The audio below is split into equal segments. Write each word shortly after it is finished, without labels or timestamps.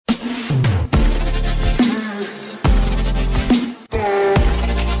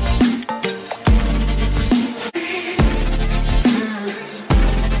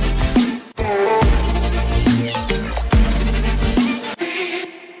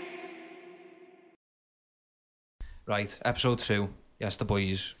Right, episode 2. Yes, the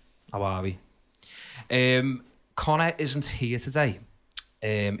boys. How are we? Connor isn't here today.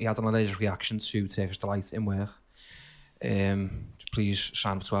 He had an allergic reaction to Turkish Delight in work. Please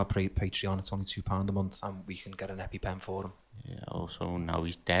sign up to our Patreon. It's only £2 a month and we can get an EpiPen for him. Yeah, also now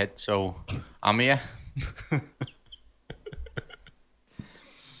he's dead, so I'm here.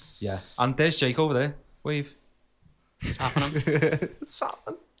 Yeah, and there's Jake over there. Wave. It's happening. It's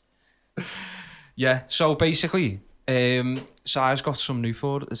happening. Yeah, so basically, Si's got some news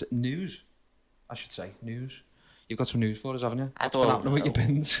for us. Is it news? I should say news. You've got some news for us, haven't you? I What's been happening with your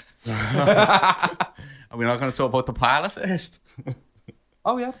bins? Are we not going to talk about the pilot first?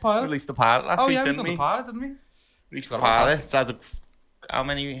 Oh yeah, the pilot. Released the pilot last week, we didn't on we? the pilot, didn't we? Released the pilot. It's had how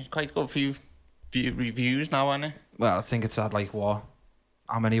many? Quite a few reviews now, hasn't it? Well, I think it's had like what?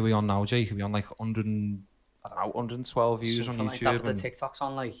 How many are we on now, Jake? Are we on like 100 and, I don't know, 112 views Something on like YouTube? that, but the TikTok's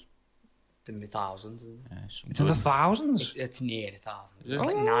on like the thousands. Yeah, It's in the thousands. It's near 1,000. Is it? It's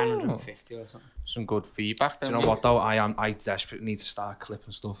like 950 or something. some good feedback. Do you know what though? I desperately need to start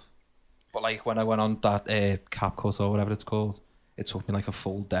clipping stuff. But like when I went on that CapCut or whatever it's called, it took me like a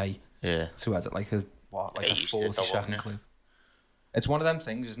full day Yeah. to edit like a Yeah, you used to 40-second it, clip. It's one of them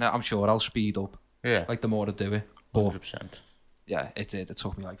things, isn't it? I'm sure I'll speed up Yeah. like the more I do it. But 100%. yeah, it did. It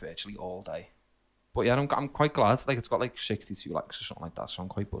took me like virtually all day. But yeah, I'm quite glad. Like it's got like 62 likes or something like that, so I'm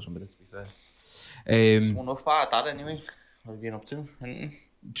quite buzzing with it, to be fair. One off part of that anyway. What have you been up to? Anything?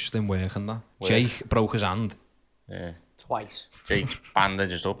 Just in work and that. Work. Jake broke his hand. Yeah. Twice. Jake's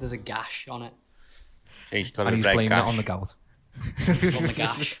bandaged up. There's a gash on it. Jake's got And a he's red blaming gash. it on the gout. On the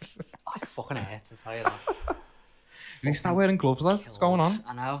gash. I fucking hate to tell you that. Did he start wearing gloves, lads? What's going on?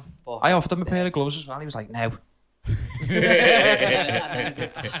 I know. But I offered him a pair of gloves as well. He was like, no.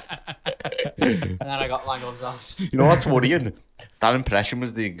 and then I got my gloves off. You know what's worrying? That impression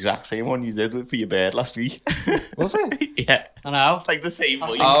was the exact same one you did for your bed last week. Was it? Yeah. I know. It's like the same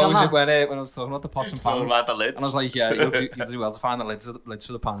That's voice. the- Oh, was it when I was talking about the pots and Talking pans? about the lids. And I was like, yeah, you'll do well to find the lids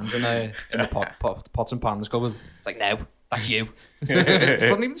for the pans in the pots and pans cupboard. It's like, no, that's you. It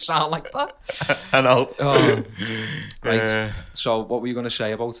doesn't even sound like that. I know. Oh. Right. So, what were you going to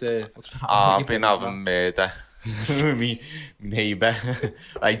say about what's been happening? I've been having murder. me neighbour.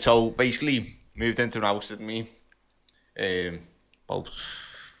 Right, so basically moved into an house with me about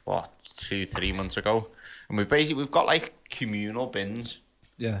 2-3 months ago, and we've got like communal bins.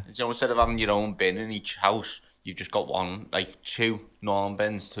 Yeah. So instead of having your own bin in each house, you've just got one, like 2 normal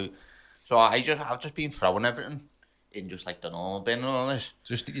bins. So I've just been throwing everything in just like the normal bin and all this.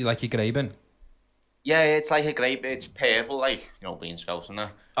 Just like your grey bin. Yeah, it's like a grape. It's purple, like, you know, being scouts and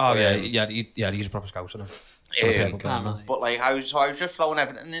that. Oh, But, yeah, he's a proper scout, isn't Can't But like I was just throwing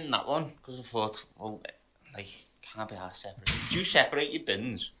everything in that one because I thought, well, like, can't be hard separate. Do you separate your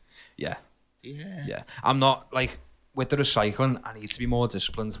bins? Yeah. Yeah. Yeah. I'm not, like, with the recycling, I need to be more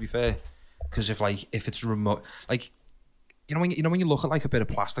disciplined, to be fair. Because if it's remote, like, you know when you look at like a bit of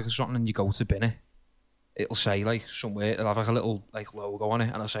plastic or something and you go to bin it, it'll say like somewhere, it'll have like a little like logo on it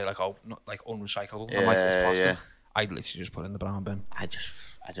and it'll say like, oh, not like unrecyclable. And I'm like, it's plastic. Yeah. I'd literally just put it in the brown bin. I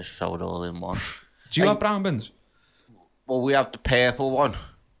just throw it all in one. Do you have brown bins? Well, we have the purple one,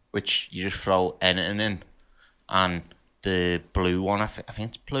 which you just throw anything in, and the blue one, I think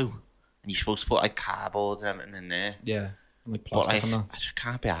it's blue, and you're supposed to put like cardboard and everything in there. Yeah. Like But plastic like, and that. I just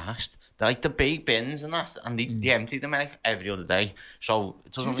can't be asked. They're like the big bins and that, and they empty them like every other day. So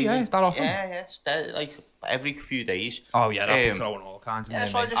it doesn't Do they? really. That often? Yeah, it's like every few days. Oh yeah, I'll be Um, throwing all kinds in yeah, there,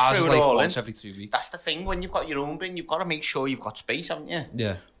 so I mate. just Ours threw is it like all once in. every 2 weeks. That's the thing, when you've got your own bin, you've got to make sure you've got space, haven't you?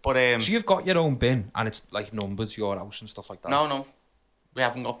 Yeah. But So you've got your own bin and it's like numbered to your house and stuff like that? no, we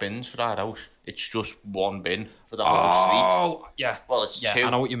haven't got bins for our house. It's just one bin for the whole street. Oh, yeah. Well, it's Yeah, two. I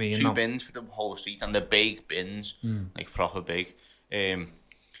know what you mean Two now. bins for the whole street, and they're big bins, like proper big. And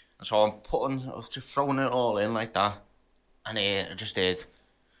so I was just throwing it all in like that, and I just did.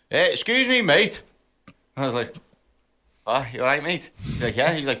 Hey, excuse me, mate. And I was like, "Oh, you alright, mate?" He's like,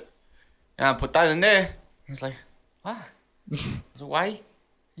 "Yeah." He's like, "Yeah, put that in there." I was like, "What?" I was like, "Why?"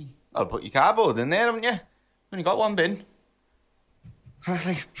 I'll put your cardboard in there, haven't you? Only got one bin. I was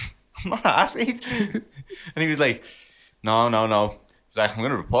like, "I'm not asked, mate." And he was like, No. He's like, "I'm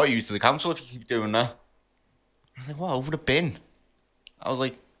going to report you to the council if you keep doing that." I was like, "What, over the bin?" I was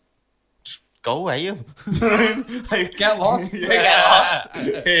like, "Just go away, you." Like, Get lost. Yeah, get lost.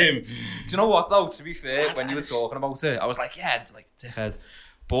 Do you know what though? To be fair, when you were talking about it, I was like, yeah, like dickhead.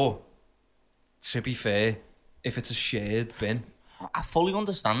 But to be fair, if it's a shared bin, I fully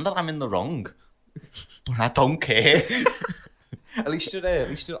understand that I'm in the wrong, but I don't care. at least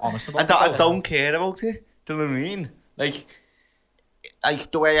you're honest about I it. don't care about it. Do you know what I mean? Like,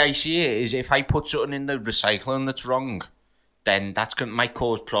 like the way I see it is, if I put something in the recycling that's wrong, then that's might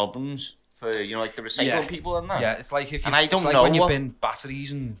cause problems for like the recycling people and that. Yeah, it's like if you, and I don't it's like know when you what, bin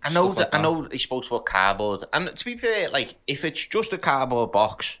batteries and I know stuff like that. I that. know he's supposed to put cardboard, and to be fair, like if it's just a cardboard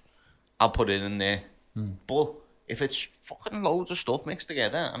box, I'll put it in there. But if it's fucking loads of stuff mixed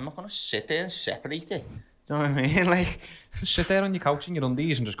together, I'm not gonna sit there and separate it. Do you know what I mean? Like, Just sit there on your couch in your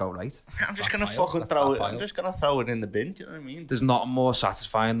undies and just go, right. I'm just gonna fucking throw it. I'm just gonna throw it in the bin. Do you know what I mean? There's nothing more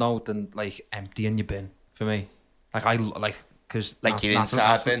satisfying though than like emptying your bin for me. Like I like because Like your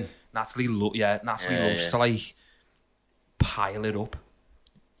inside bin. Natalie loves to like pile it up,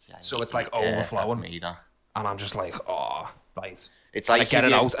 so it's like overflowing, That's me, that. and I'm just like, oh, right. It's And like I get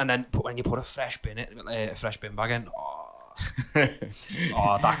if it you- out, and then when you put a fresh bin bag in,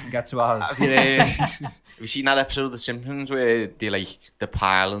 that can get to our. Have you seen that episode of The Simpsons where they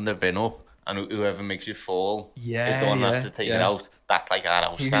piling the bin up, and whoever makes it fall is the one that has to take it out? That's like our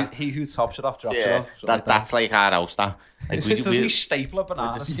house. He who tops it off drops it Yeah, off. something like that. that's like our house. That. Like, Doesn't he staple a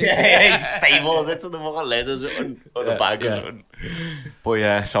banana skin? yeah, he staples it to the fucking lid or something, or the bag or something. But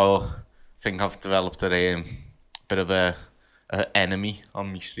yeah, so I think I've developed a bit of a enemy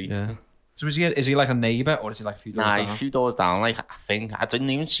on my street. Yeah. So is he like a neighbour or is he like a few doors Nah, down? he's a few doors down. Like I didn't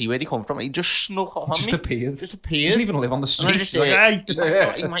even see where he come from. He just snuck up on Just me. appeared. Just He appeared. doesn't even live on the And I street. just He's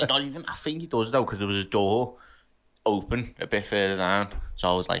like, hey! he might not even. I think he does though, because there was a door open a bit further down. So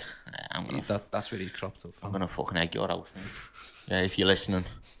I was like, I'm gonna That's where he cropped up I'm from. gonna fucking egg your house, mate. Yeah, if you're listening,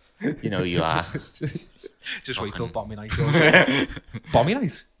 you know you are. Just wait till Bommy night. George. Bommy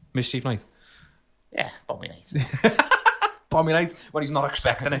night? Mischief night? Yeah, bomb me nice. Bommy night when he's not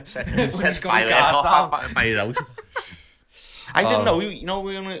expecting it. Sets got his fire guards off down. by his house. I didn't know. You know,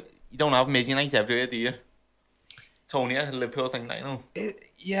 you don't have midnight night everywhere, do you? Tony at Liverpool thing, that, you know.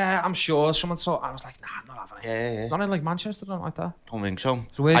 Yeah, I'm sure someone saw. I was like, nah, I'm not having it. Yeah. It's not in like Manchester, or like that. Don't think so.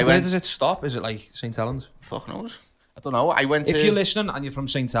 So where does it stop? Is it like St Helens? Fuck knows. I don't know. I went to. If you're listening and you're from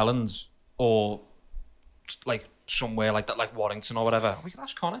St Helens or like somewhere like that, like Warrington or whatever, we could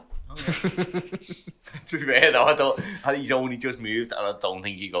ask Connor. To be fair though, he's only just moved, and I don't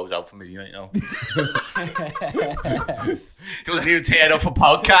think he goes out for midnight now. Doesn't even turn up for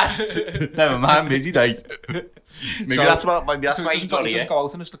podcasts. Never mind, busy night. Maybe that's why he's not Just here. go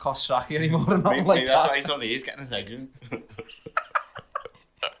out and it's the Kostaki anymore and nothing Maybe like that's that. why he's not here. He's getting his eggs in.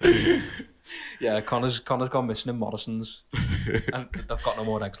 Yeah, Connor's gone missing in Morrison's, and they've got no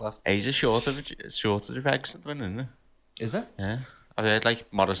more eggs left. He's a shortage of eggs at the minute, isn't it? Is there? Yeah. I've heard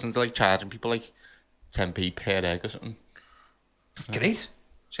like Morrison's like charging people like 10p per egg or something. That's great.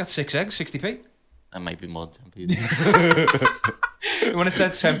 She's got 6 eggs, 60p. That might be more than 10p. When it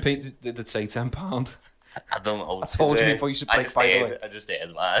said 10p, did it say £10? I don't know. I told you before you should break, by the way. I just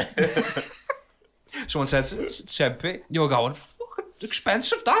did, man. Someone said it's 10p. You were going, fucking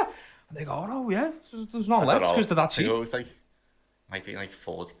expensive that. And they go, oh yeah, there's no left because they're that cheap. It was like, might be like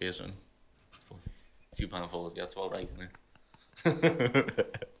 40p or something. £2.40, that's all right, isn't it?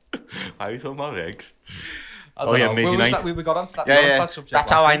 Why are we talking about eggs? I don't know. Mizzy night. We got on that, Yeah. that subject.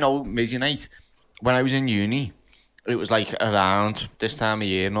 That's how I know Mizzy night. When I was in uni, it was like around this time of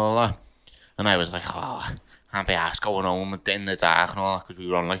year and all that. And I was like, can't be asked going home in the dark and all that, because we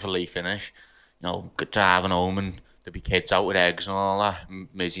were on like a late finish. You know, driving home and there'd be kids out with eggs and all that,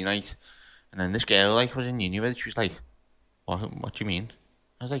 Mizzy night. And then this girl like was in uni with it, she was like, what do you mean?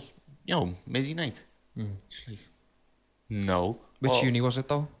 I was like, Mizzy night. She's like, no. Which uni was it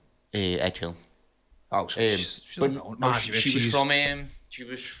though? Edgehill. Oh, so She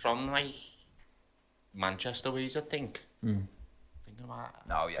was from like Manchester ways, I think. Thinking about it.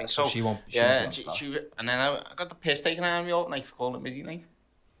 No, yeah, I think so she won't. And then I got the piss taken out of me all night for calling it Mizzy night.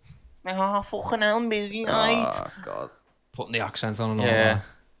 Like, fucking hell, Mizzy night. Oh god, putting the accent on and all Yeah. that.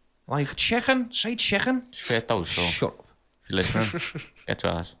 Like chicken, say chicken. Straight out, so Shut up. if you're listening, get to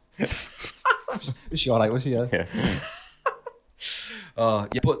us. Was she alright? Was she? Yeah. Yeah. Yeah,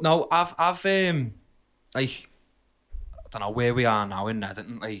 but no, I've like, I don't know where we are now in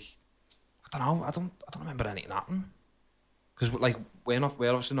Edmonton. Like, I don't know. I don't remember anything happening. Because like we're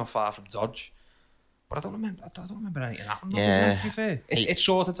obviously not far from Dodge, but I don't remember anything happening. Yeah. To be fair, it's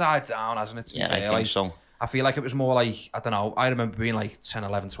sort of died down, hasn't it? To be Yeah, fair? I think like, so. I feel like it was more like, I don't know. I remember being like 10,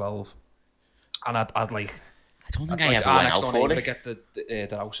 11, 12, and I'd like. I don't think I'd I like, ever went next out door for neighbour to it. get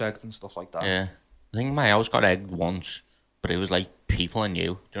the house egged and stuff like that. Yeah. I think my house got egged once, but it was like people I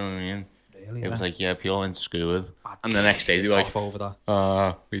knew. Do you know what I mean? Really, It was yeah. like, yeah, people I went to school with. And the next day they were like, Off over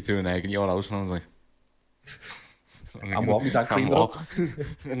that. we threw an egg in your house. And I was like, I'm what? My dad cleaned it up.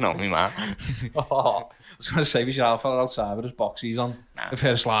 No, me man. Oh, I was going to say, we should have a fella outside with his boxies on. Nah. A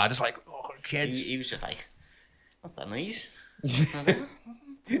pair of sliders, like, oh, kids. He was just like, what's that noise?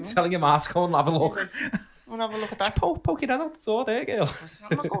 Telling your mate to go and have a look. Go and have a look at that. Poke your head out the door there, girl.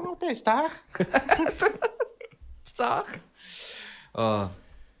 I'm not going out there, it's dark. It's dark.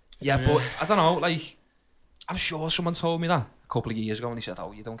 Yeah, but I don't know, like, I'm sure someone told me that a couple of years ago and they said,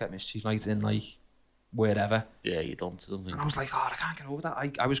 oh, you don't get mischief night in, like, wherever. Yeah, you don't. And I was like, oh, I can't get over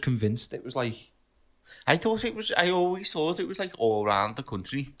that. I was convinced it was like... I always thought it was like all around the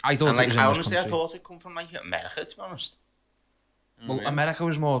country. I thought and, it like, was in this honestly, I country. thought it come from like America, to be honest. Well, America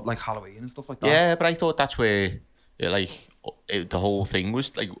was more like Halloween and stuff like that. Yeah, but I thought that's where the whole thing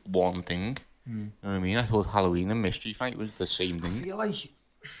was like one thing. You know what I mean? I thought Halloween and Mystery Night was the same I thing. feel like...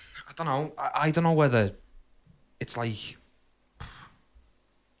 I don't know. I don't know whether it's like...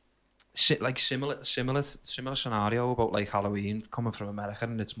 similar scenario about like Halloween coming from America,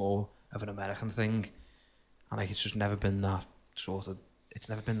 and it's more of an American thing, and like it's just never been that sort of, it's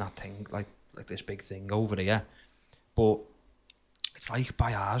never been that thing like this big thing over here. But it's like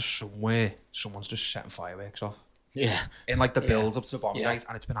by ours somewhere someone's just setting fireworks off Yeah. in like the build up to Bombing Yeah. Night,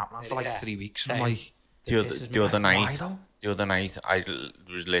 and it's been happening for like Yeah. 3 weeks. Same. And I'm like, The other why night, though? I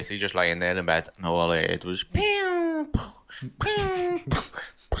was literally just lying there in bed, and all I heard was pew, pew,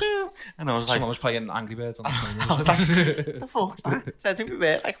 pew, and I was like, Someone was playing Angry Birds on the I was screen. like, the fuck's that? So I think we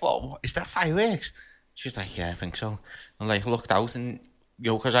were like, what, is that fireworks? She's like, yeah, I think so. And like, looked out, and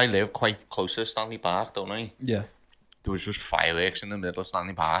because I live quite close to Stanley Park, don't I? Yeah. There was just fireworks in the middle of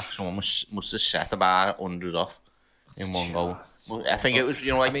Stanley Park. Someone must have set about 100 off in one go. Well, I think it was,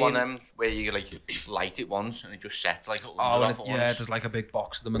 one of them where you like light it once and it just sets like 100 off at once. Yeah, there's like a big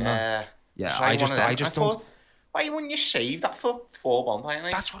box of them in there. Yeah. Yeah, It's like I one of them. just thought, don't. why wouldn't you save that for bonfire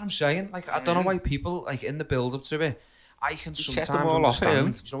night? That's what I'm saying. Like, I don't know why people, like, in the build-up to it, I can set sometimes them all off,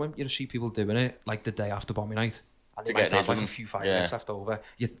 understand. Do you know when you see people doing it, like, the day after Bombing Night? And they To might get have, rid like, of a them. few fireworks left over.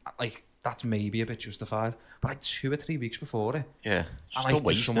 Like, that's maybe a bit justified. But, like, 2 or 3 weeks before it, Yeah. and,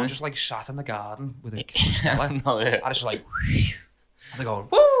 like, someone just, like, sat in the garden with a Stella. No, yeah. And it's like, and they're going,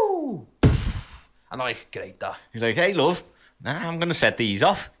 woo! And they're like, great, that. He's like, hey, love, I'm going to set these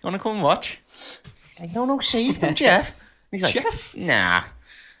off. You want to come and watch? Like, no, save them, Jeff. He's like, Jeff? Nah,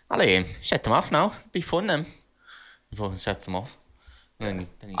 I'll set them off now. Be fun then. He fucking sets them off. And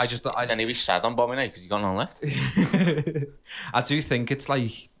then he was sad on Bombing Night because he got none left. I do think it's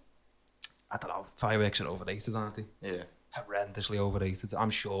like, I don't know, fireworks are overrated, aren't they? Yeah. Horrendously overrated.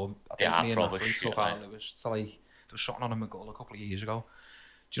 I'm sure. I think Yeah, me and probably Natalie shit, took out. It was to like, there was something on a McGull a couple of years ago.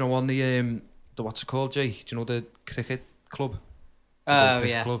 Do you know on the what's it called, Jay? Do you know the cricket club? Oh, Cricket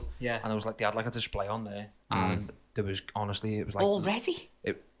yeah. Club? Yeah. And it was like they had like a display on there, and there was honestly it was like Already?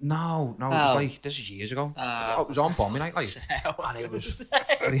 no, it was like this is years ago. It was on Bombing Night, like, and it was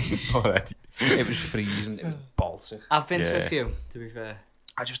it was freezing. It was Baltic. I've been to Yeah. a few, to be fair.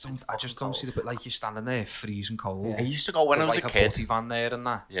 I just don't see the bit like you're standing there freezing cold. I used to go when I There's was like a kid. putty van there and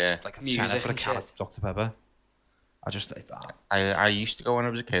that. Yeah. Like a Music tenner for a and can of shit. Dr Pepper. I just ate that. I used to go when I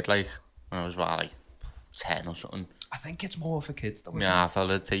was a kid, like when I was about like 10 or something. I think it's more for kids though. Yeah, I felt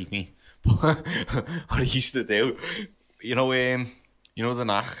it'd take me. What I used to do, you know the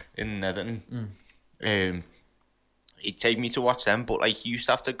Knack in Netherton. He'd take me to watch them, but like you used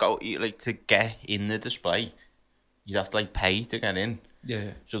to have to go like to get in the display. You'd have to like pay to get in.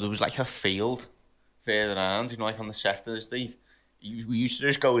 Yeah. So there was like a field further around, like on the Chester estate. We used to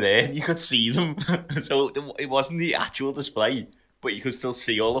just go there and you could see them. So it wasn't the actual display, but you could still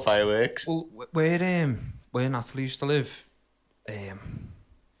see all the fireworks. Well, where Natalie used to live,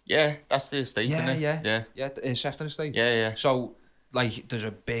 Yeah, that's the estate, isn't it? yeah, Sefton Estate. Yeah. So like, there's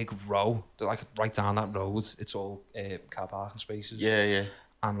a big row, like right down that road. It's all car parking spaces. Yeah.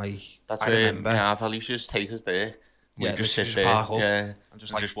 And like, That's I where remember. Alpha used to just take us there. We Yeah, just literally sit just there, park up yeah, and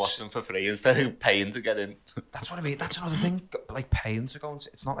just, and like, watch them for free instead of paying to get in. That's what I mean. That's another thing. Like paying to go.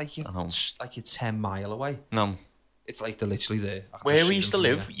 It's not like you're 10 mile away. No, It's like they're literally there. I can where just we see used to them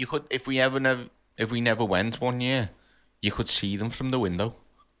from live, here. you could if we never went one year, you could see them from the window.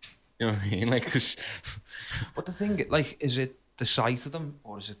 You know what I mean? Like, 'cause But the thing, like, is it the sight of them,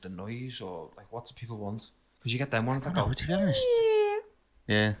 or is it the noise, or like, what do people want? Because you get them ones that go. to be honest,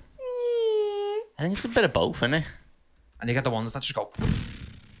 yeah, I think it's a bit of both, isn't it? And you get the ones that just go.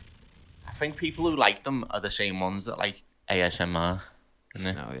 I think people who like them are the same ones that like ASMR, isn't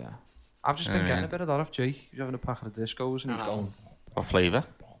it? No, yeah. I've just been getting a bit of that off Jake. He's having a packet of discos and he's going. What flavour?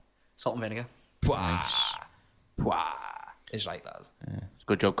 Salt and vinegar. Pwah, pwah. It's like that. Yeah. It's a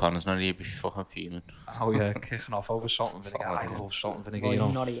good job Connor's not here before fucking fuming. Oh yeah, kicking off over salt and vinegar. I love salt and vinegar. Well, You he's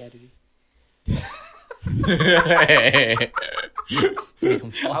know. not here, is he?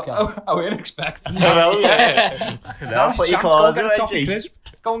 I wasn't expecting. Well, yeah. Now's put your your chance. Go claws and get a away, toffee Jake. crisp.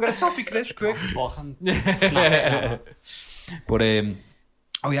 Go and get a toffee crisp, quick. Fucking snap it. But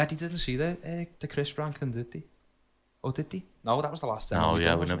oh yeah, they didn't see the Chris Brankin, did they? Oh, did they? No, that was the last time. No, we yeah,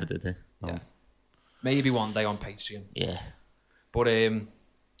 done, we wasn't never it? did it. No. Yeah. Maybe one day on Patreon. Yeah. But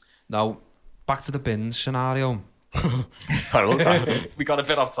now back to the bins scenario. Sorry about that. We got a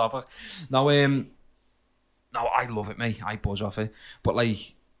bit off topic. Now now I love it, mate. I buzz off it. But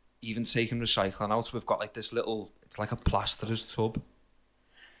like, even taking recycling out, we've got like this little. It's like a plasterer's tub.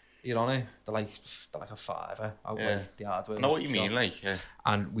 You know, they're like a fiver out like the hardware. I know what you shop. mean, like, yeah.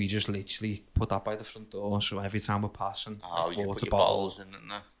 And we just literally put that by the front door. So every time we're passing, Oh, like you water put your bottle, bottles in it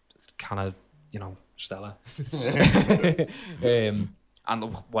and that. kind of, Stella.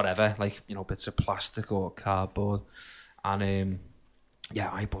 And whatever, like, bits of plastic or cardboard. And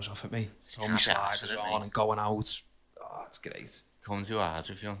yeah, I buzz off at me. So my Can't get sliders acid, on mate. and going out. Oh, it's great. Come to ours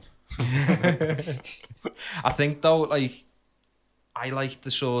if you want. I think though, like, I like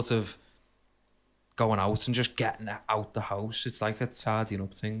the sort of going out and just getting it out the house. It's like a tidying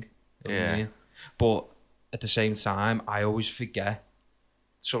up thing. You know what I Yeah. mean? But at the same time, I always forget.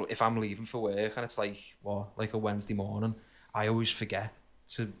 So if I'm leaving for work and it's like a Wednesday morning, I always forget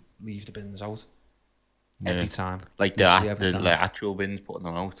to leave the bins out every time. Like Literally every the time. like, actual bins putting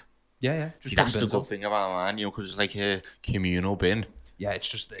them out. Yeah. See, Just that's put the bins good out. thing about mine, because it's like a communal bin. Yeah, it's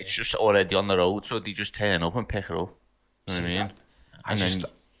just there. It's just already on the road, so they just turn up and pick it up. You know what I See mean? that? And then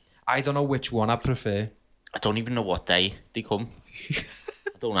I don't know which one I prefer. I don't even know what day they come.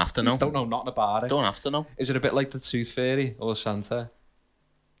 I don't have to know. Don't know nothing about it. Don't have to know. Is it a bit like the Tooth Fairy or Santa?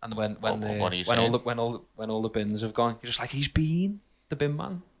 And when What are you when saying? all the bins have gone, you're just like, he's been the bin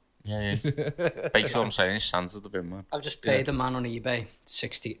man. Yeah. Basically, what I'm saying is Santa's the bin man. I've just paid a man on eBay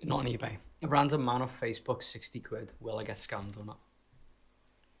 60, not on eBay, a random man off Facebook 60 quid. Will I get scammed or not?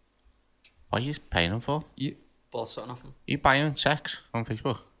 What are you paying him for? Bought something off him. You buying sex on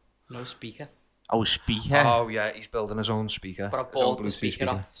Facebook? No speaker. Oh, speaker. Oh yeah, he's building his own speaker. But I His own bought the Bluetooth speaker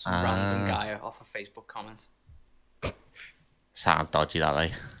off some random guy off a Facebook comment. Sounds dodgy, that,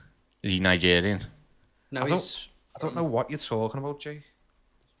 like. Is he Nigerian? No, I he's don't know what you're talking about, Jake.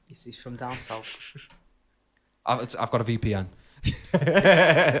 he's from down south. I've got a VPN.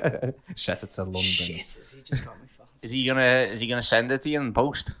 Set it to London. Shit, has he just got me fucked? Is he gonna send it to you in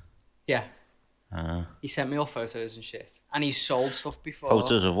post? Yeah, Uh, he sent me all photos and shit. And he's sold stuff before.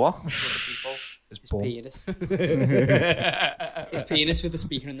 photos of what? To other people. His His bum. penis. His penis with the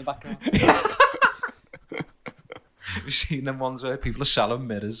speaker in the background. You've seen them ones where people are selling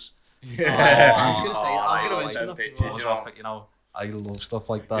mirrors. Oh, I was gonna say, I was I gonna like mention them that. pictures. Buzz off it, I love stuff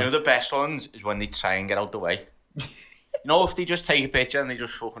like that. You know the best ones is when they try and get out the way. You know, if they just take a picture and they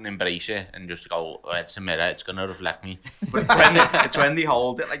just fucking embrace it and just go, oh, it's a mirror, it's gonna reflect me. But it's when they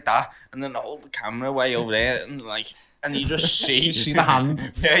hold it like that and then they hold the camera way over there and you just see You see the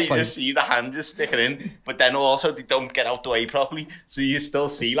hand. Yeah, you It's like- just see the hand just sticking in. But then also they don't get out the way properly, so you still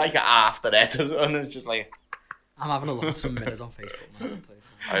see like an after it and it's just like I'm having a look at some mirrors on Facebook, man.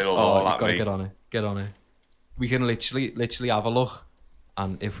 Please. I love Oh, all you've that, got to mate. get on it. We can literally have a look,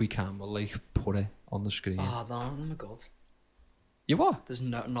 and if we can, we'll like put it on the screen. Oh, none of them are good. You what? There's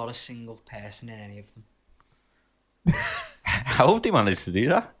not a single person in any of them. How have they managed to do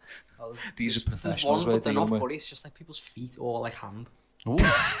that? Oh, These are there's professionals one, we're but they're not dealing with. funny. It's just like people's feet or like hand. Ooh,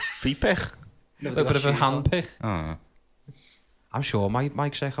 feet pick. No, A they've bit got of a shoes on. hand pick. Oh. I'm sure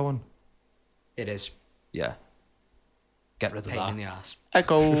Mike's Echo one. It is. Yeah. Get rid of Pain in that. the ass.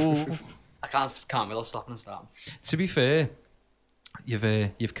 Echo. I can't be stopping and starting. To be fair,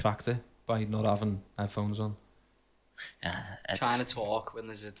 you've cracked it by not having headphones on. Yeah, Trying to talk when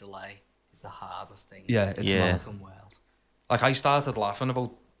there's a delay is the hardest thing. Yeah, it's Yeah. mad. in the world. Like I started laughing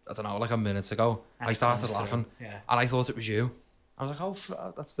about like a minute ago. And I it started comes laughing, through, yeah. and I thought it was you. I was like,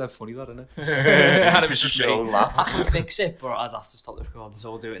 oh, that's dead funny, that, isn't it? And it was just so me. laugh. I can fix it, but I'd have to stop the recording, so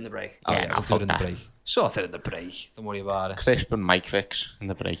we'll do it in the break. Oh, Yeah, yeah, I'll we'll do it in the fuck that. break. Sort it in the break. Don't worry about it. Crisp and mic fix in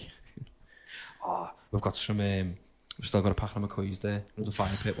the break. Oh, we've got some. We've still got a pack of McCoys there. The fire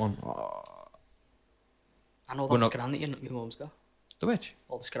pit one. Oh, I know We're that not- scran that your mum's got. the which?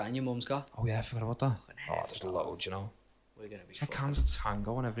 All the scran your mum's got. Oh yeah, I forgot about that. Oh, hell, there's loads, you know. We're gonna be. Like cans of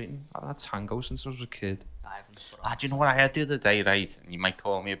Tango and everything. I've had Tango since I was a kid. I haven't. Do you know what I had the other day, right? And you might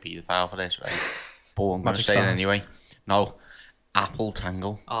call me a paedophile for this, right? But I'm going to Magic say it Stars. anyway. No, Apple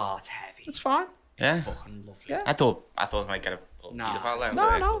Tango. Oh, it's heavy. It's fine. Yeah. It's fucking lovely. Yeah. I thought I might get a Nah, paedophile it's then. No,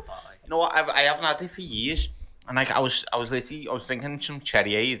 but, no. You know what? I haven't had it for years. And like I was drinking some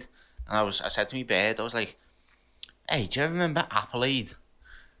Cherry Aid, and I said to my bed, I was like, "Hey, do you remember Apple Aid?"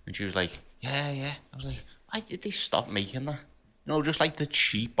 And she was like, "Yeah." I was like, "Why did they stop making that? You know, just like the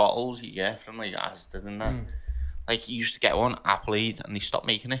cheap bottles you get from like Asda and that. Like you used to get one Apple Aid, and they stopped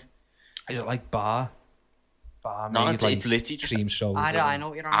making it. Is it like bar? barmaid, No, it's like literally just cream soda. I know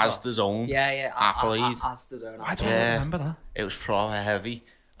what you're on about. Asda's own. Yeah. Accolade. Asda's own. I don't Yeah. remember that. It was proper heavy.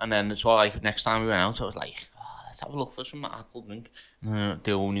 And then it's all like, next time we went out, I was like, let's have a look for some apple drink. And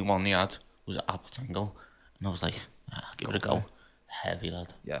the only one they had was Apple Tango. And I was like, give it a go. Heavy,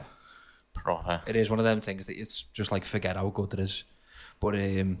 lad. Yeah. Proper. It is one of them things that it's just like forget how good it is. But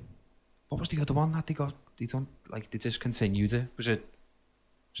what was the other one that they got? They don't like they discontinued it. Was it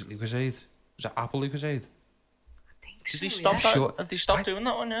Lucozade? Was it Apple Lucozade? Did they stop that? Sure. Have they stopped doing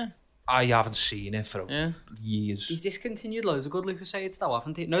that one, yeah? I haven't seen it for Yeah. years. He's discontinued loads of good Lucozades though,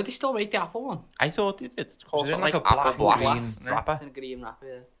 haven't he? No, they still make the Apple one. I thought they did. It's called Was it something like like a Apple black and Blast. green isn't it? wrapper? It's in a green wrapper,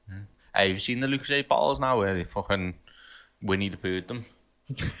 yeah. Hey, have you seen the Lucozade bottles now where they fucking Winnie the Pooh them?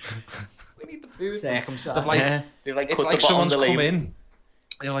 We need the food. Circumcised. They've like, Yeah. They like it's cut like the bottom of someone's the come label. in.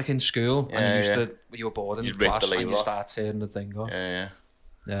 You're like in school and you used Yeah, to when you were bored in You'd rip class the and label you off. start tearing the thing off. Yeah.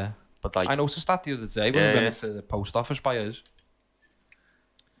 Yeah. But like, I noticed that the other day when Yeah, we yeah. went to the post office by us.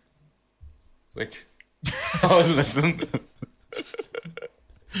 which? I wasn't listening.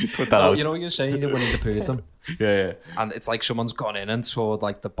 Put that Oh, out. you know what you're saying? When you pooed them, Yeah. and it's like someone's gone in and sawed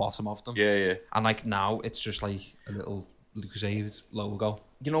like the bottom of them, Yeah. and like now it's just like a little Lucozade logo.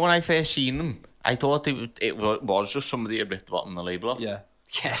 You know, when I first seen them, I thought it was just somebody had ripped the bottom of the label off. Yeah.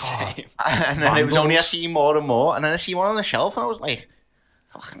 Yeah, same. And then it was only I Vandals. seen more and more, and then I see one on the shelf, and I was like,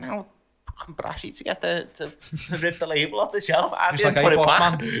 "Fucking hell, fucking brassy to get to rip the label off the shelf." I It's didn't like, put hey, it boss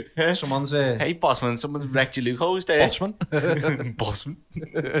back. man, someone's Hey, bossman, someone's wrecked your loopholes there. bossman.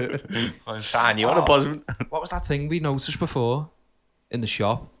 Bossman. I'm signing you on a bossman. What was that thing we noticed before in the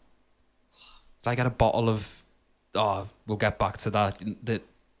shop? It's like I had a bottle of. Oh, we'll get back to that.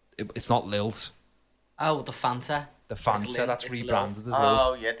 It's not Lilt. Oh, the Fanta. The Fanta It's Lilt, that's it's rebranded as Lilt.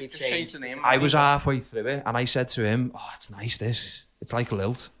 Oh, yeah, they They've just changed changed the it name. to- I was halfway through it and I said to him, "Oh, it's nice. This. It's like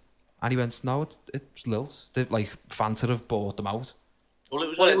Lilt." And he went, "No, it's Lilt." Like Fanta have bought them out. Well,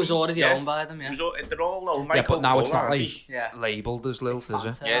 it Well, it was already owned by them, yeah. They're all owned by Yeah, but now it's not Coca-Cola, like Yeah. labelled as Lilt, It's is it?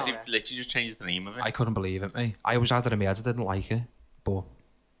 Fanta. Yeah, Oh, they've yeah. literally just changed the name of it. I couldn't believe it, mate. I always had it in my head. I didn't like it, but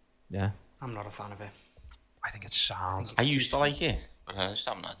yeah, I'm not a fan of it. I think it's sound. I used to like it, but I just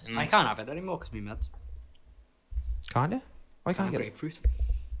haven't had it. I can't have it anymore because me meds. Can't you? Why Can't can't you have get it? grapefruit.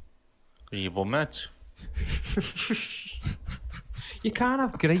 Are you bum meds? You can't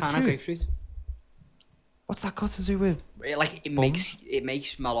have grapefruit. Can't have grapefruit. What's that got to do with? Like it Bum?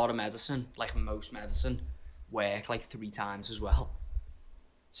 makes a lot of medicine, like most medicine, work like 3 times as well.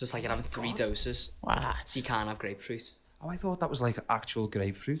 So it's like you're having 3 doses. What? So you can't have grapefruit. Oh, I thought that was like actual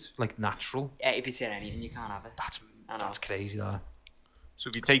grapefruit, like natural. Yeah, if it's in anything, you can't have it. I know. That's crazy. That So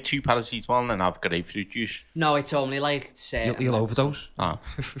if you take 2 paracetamol and have grapefruit juice, No, it's only like certain you'll medicine. overdose. ah,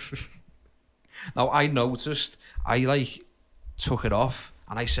 Now I noticed. I like took it off,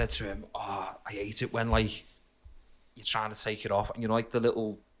 and I said to him, "Oh, I hate it when like you're trying to take it off, and you know like the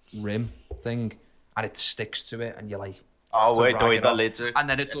little rim thing, and it sticks to it, and you're like." oh to wait, the rag way it the off, lids are. and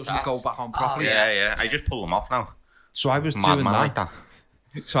then it doesn't go back on properly. Yeah. I just pull them off now. So I was Madman doing like that.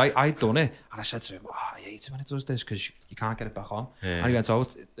 that. So I done it, and I said to him, "Oh, I hate it when it does this because you can't get it back on." Yeah. And he went, "Oh,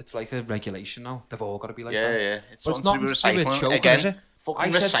 it's like a regulation now. They've all got to be like that." Yeah. It's But it's something not to do with to do with recycling. choking, Again, is it?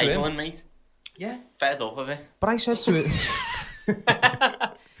 fucking I said to him- recycling, mate. Yeah. Fed up of it. But I said to it,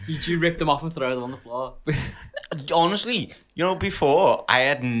 You rip them off and throw them on the floor. Honestly, you know, before I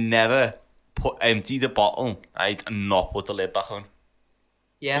had never emptied the bottle, right, and not put the lid back on.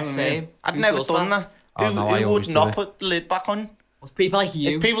 Yeah, You know what I mean? same. I'd Who never does done that. Oh, who no, I who always would do not it. put the lid back on? It's people like you.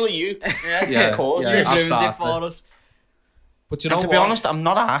 It's people like you. Yeah, Yeah, of course. yeah. You've I've ruined it started. for us. but you know And to what? be honest, I'm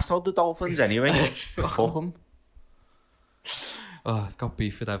not arsed about the Dolphins anyway. Fuck them. Oh, I've got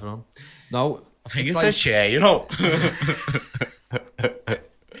beef with everyone. No, I think It's it's like- this chair, you know.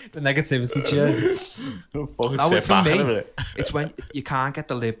 the negativity chair. Fucking No, sit for back me- in a minute. It's when you can't get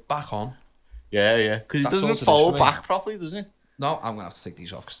the lid back on. Yeah. Because it That's all doesn't it is fold for me. back properly, does it? No, I'm gonna have to take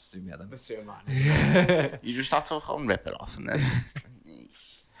these off because it's doing me then. Let's do it, man. You just have to fucking rip it off and then.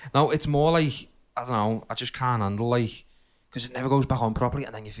 No, it's more like I don't know. I just can't handle like because it never goes back on properly,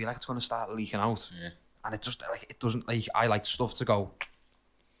 and then you feel like it's gonna start leaking out. Yeah. And it just like it doesn't like I like stuff to go.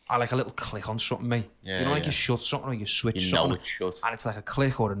 I like a little click on something, mate. Yeah, you know, like yeah. you shut something or you switch You know something, it's shut. and it's like a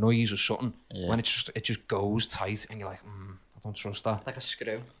click or a noise or something. Yeah. When it just goes tight, and you're like, I don't trust that. Like a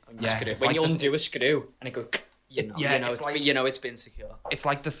screw. Yeah, Screw. it's When like you the- undo a screw and it goes, Yeah, it's it's like- you know it's been secure. It's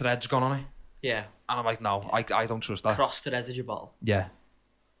like the thread's gone on it, Yeah. and I'm like, no, I don't trust that. Cross the edge of your bottle.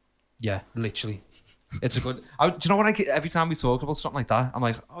 Yeah, literally. It's a good. Do you know what? Every time we talk about something like that, I'm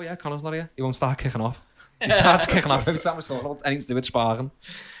like, oh yeah, Connor's not here. He won't start kicking off. He starts kicking off every time we talk about anything to do with sparring.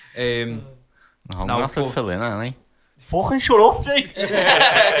 I'm No, gonna have to but- fill in, aren't I? Fucking shut up, Jake.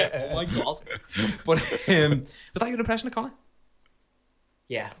 Oh my god. But was that your impression of Connor?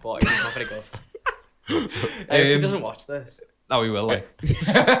 Yeah, but it's not very good. He doesn't watch this. No, he will. Like.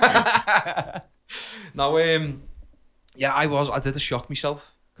 No, yeah, I did a shock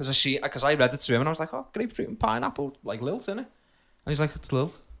myself because I read it to him and I was like, oh, grapefruit and pineapple, like lilt in it, and he's like, it's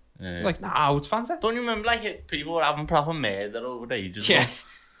lilt. He's like, nah, it's fancy. Don't you remember like people were having proper murder over ages ago?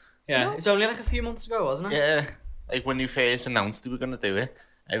 Yeah. It's only like a few months ago, wasn't it? Yeah. Like when you first announced they were gonna do it,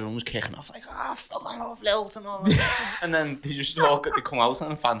 everyone was kicking off like, I fucking love lilt and all that. And then they just they come out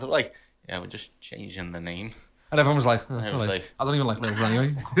and the fans were like, yeah, we're just changing the name. And everyone was like, And it was like, I don't even like lilt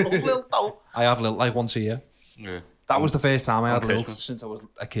anyway. love lilt though. I have lilt like once a year. Yeah. That was the first time I had lilt Christmas. since I was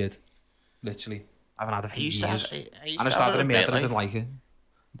a kid. Literally, I haven't had it for years. And And I started to admit that I didn't like it.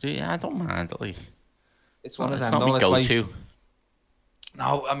 Yeah, I don't mind it. Like, It's one of it's them. not Though, my it's like, go-to.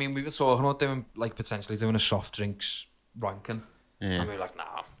 no, I mean we were talking about doing like potentially doing a soft drinks ranking. Yeah. And we were like,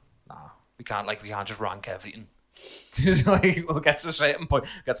 nah, we can't just rank everything. Like we'll get to a certain point,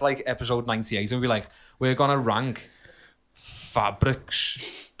 get to like episode 98, and we'll be like, we're gonna rank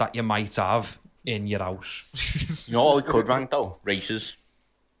fabrics that you might have in your house. You know what we could rank though? Races.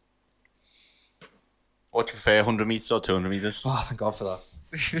 What do you prefer, 100 metres or 200 metres? Oh, thank God for that.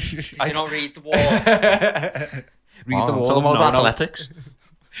 Did you not read the wall? Read the wall of about no. athletics.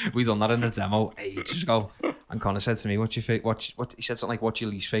 We done that in a demo ages ago, and Connor said to me, "What he said something like, "What's your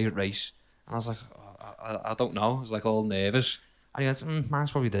least favourite race?" And I was like, I don't know. I was like all nervous, and he went,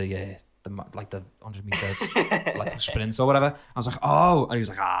 "Mine's probably the 100 metre like the sprints or whatever." I was like, "Oh," and he was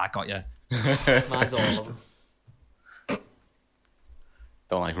like, "I got you." Mine's all of them.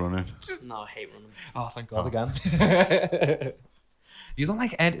 Don't like running. No, I hate running. Oh, thank God again. You don't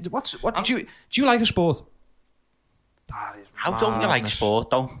like any? Do you like a sport? That is How don't you like madness. sport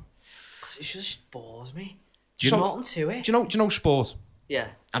though? Because it just bores me. Do you There's know- nothing to it. Do you know sport? Yeah.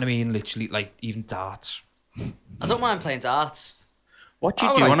 And I mean literally like even darts. I don't mind playing darts. What do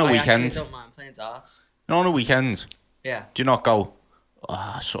you Oh, do right, on a I weekend? actually don't mind playing darts. You know, on a weekend, Yeah. do you not go,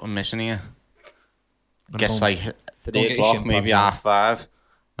 oh, something missing here? It gets Go- like Go 3 get your o'clock, shin maybe pads 5:30,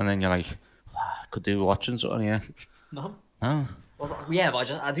 and then you're like, oh, could do watching something here. No. No. Yeah,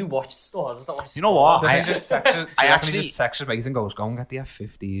 but I do watch stuff. I just don't watch. You know what? I I just actually- texts his mate and goes, "Go and get the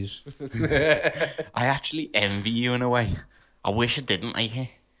F50s." I actually envy you in a way. I wish I didn't like it.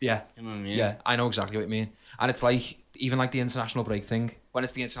 Yeah, You know what I mean? yeah, I know exactly what you mean. And it's like even like the international break thing. When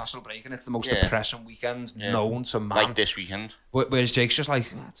it's the international break and it's the most Yeah. depressing weekend Yeah. known to man. Like this weekend. Whereas Jake's just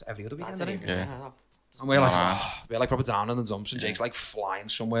like, it's every other weekend. That's Isn't it? it. Yeah. And we're like, Nah. we're like probably down in the dumps, and Jake's like flying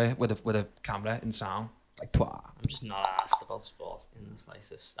somewhere with a camera in sound. Like, pwah. I'm just not asked about sports in the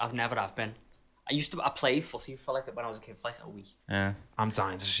slightest. I've never have been. I played footy for like when I was a kid for like a week. Yeah. I'm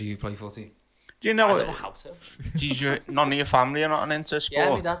dying to see you play footy. Do you I know don't know what? how to. None of your family are not into sport? Yeah,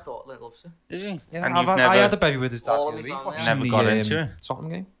 my dad thought loves it. Is he? Yeah, And you've I never, had the baby with his dad All the of other me week. family, watching Never the, got into it. Tottenham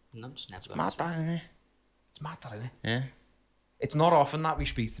game. No, just never. mad, that, isn't it? It's mad, that, isn't it? Yeah. It's not often that we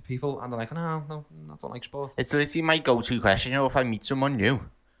speak to people and they're like, no, I don't like sport. It's literally my go-to question, you know, if I meet someone new. Yeah,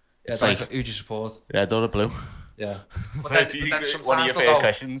 It's it's like, like- who do you support? Red or the blue? Yeah. But then sometimes one of your they'll first go-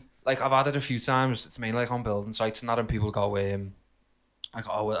 questions. Like, I've had it a few times. It's mainly like on building sites and that, and people go, like,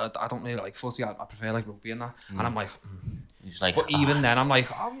 oh, I don't really like footy. I prefer like rugby and that. And I'm like, He's like, but even then, I'm like,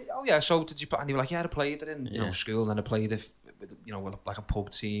 oh yeah. So did you? And they were like, yeah, I played it in you know Yeah. school, and then I played it, with, you know, with like a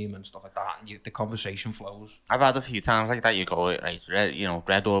pub team and stuff like that. And the conversation flows. I've had a few times like that. You go, right, red, you know,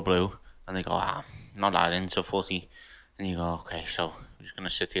 red or blue, and they go, I'm not that into footy, and you go, okay, so we're just gonna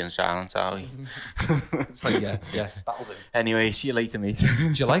sit here in silence, are we? It's like, yeah, that'll do. Anyway, see you later, mate.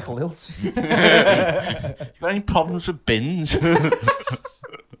 Do you like lilt? You got any problems with bins?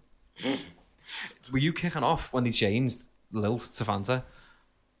 Were you kicking off when they changed lilt to Fanta?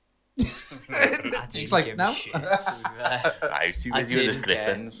 I He's didn't like, give no. a shit. I was too I busy with his didn't grip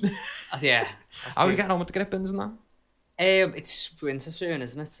care. bins. Yeah. How are you getting on with the grip bins and that? It's winter soon,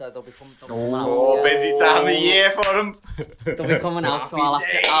 isn't it? So they'll be coming Oh, out. busy time of year for him. They'll be coming out, so I'll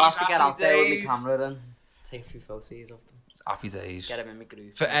have to get out there with my camera and take a few photos of them. Happy days. Get them in my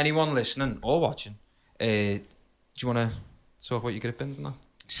groove. For anyone listening or watching, do you want to talk about your grip bins and that?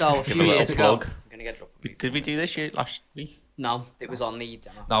 So a Give few a little years ago, plug. I'm gonna get it up. Did we do this year last week? No, it was on the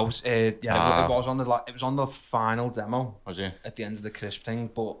demo. No, it was, Ah. it was on the final demo Was it? at the end of the crisp thing,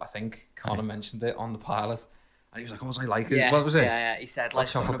 but I think Connor Okay. mentioned it on the pilot, and he was like, "Oh, was I like it? Yeah, What was it?" Yeah. He said like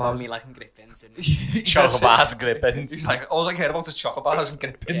What's something chocolate about bars? me liking grip pins, didn't he? He said- Chocolate bars, grip bins. He's like, "All I care about is chocolate bars and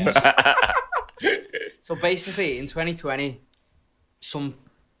grip pins." So basically, in 2020, some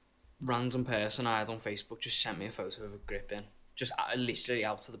random person I had on Facebook just sent me a photo of a grip pin. just literally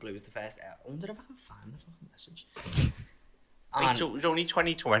out of the blue was the first. I wonder if I can find the fucking message. Wait, And, so it was only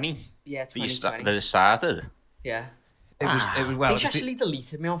 2020 yeah, that you 2020. that it started? Yeah. It was I well. think It she was actually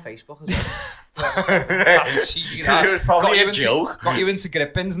deleted me on Facebook as well. That's cheeky, that. It was probably Got you a into- joke. Got you into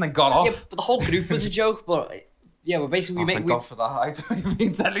grip bins and then got off. Yeah, but the whole group was a joke. But yeah, well, basically Thank God for that. I don't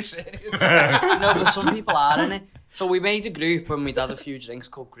mean totally serious. no, but some people are in it. So we made a group when we'd had a few drinks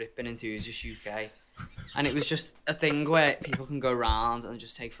called Gripping Enthusiasts UK. And it was just a thing where people can go around and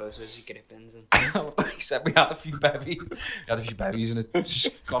just take photos of grippings. And Like I said, we had a few bevies. And it just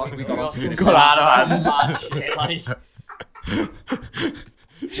got, we got on to Got out of hand. some mad shit, like.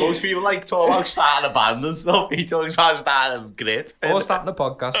 Most people like talk about starting a band and stuff. He talks about starting a grit. Or starting a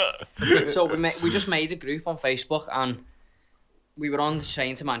podcast. So we just made a group on Facebook, and we were on the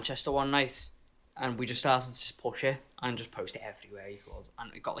train to Manchester one night, and we just started to just push it and just post it everywhere you could,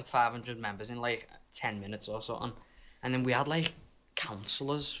 and it got like 500 members in like 10 minutes or something. And then we had like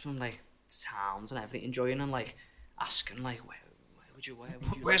counsellors from like towns and everything joining and like asking like where would you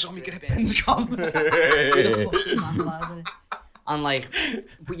Where's like all my grip grip in? bins gone? Who the fuck's been vandalising it? And like,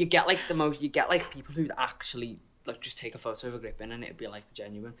 but you get like people who'd actually like just take a photo of a grip in and it'd be like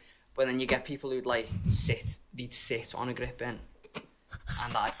genuine. But then you get people who'd like they'd sit on a grip in,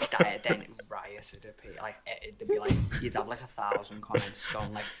 and that then rioted a bit. Like it'd be like you'd have like 1,000 comments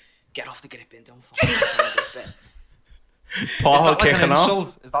going like, "Get off the grip in, don't fucking sit on the grip in." Paul Is that like an kicking off. insult?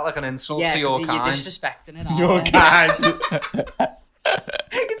 Is that like an insult Yeah, to your because you're kind? disrespecting it. Your aren't you? kind.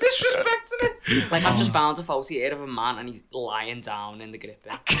 You're disrespecting it. Like I've just found a photo here of a man and he's lying down in the grip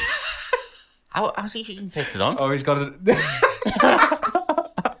in. How's he even fitted on? Oh, he's got it.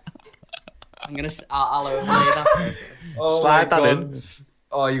 I'll overlay that photo. Oh Slide my that God. in.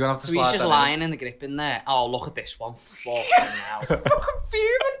 Oh, you're gonna have to So slide he's just that lying in the grip in there. Oh, look at this one. Fucking hell.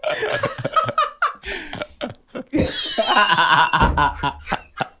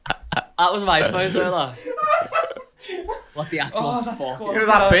 That was my photo, though. What the actual Oh, that's fuck? cool. You know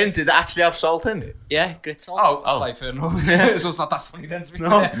that bin, did it actually have salt in it? Yeah, grit salt. Oh, like fair enough. So it's not that funny then to be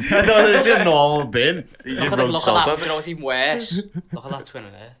No, I fair. thought it was a normal bin. You Look just at, rubbed look at salt that. on Do you it. know what's even worse? Look at that twin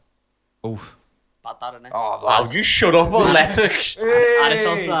in there. Oof. Bad that, innit? Oh, Wow, you shut up, Electrics. And it's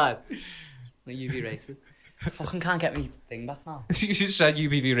outside. No UV rated. I fucking can't get my thing back now. You should said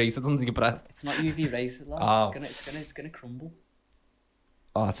UVB rated under your breath. It's not UV rated, lad. Oh. It's gonna crumble.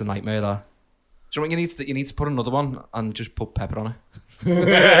 Oh, that's a nightmare, that. Do you know what you need to put another one and just put pepper on it? What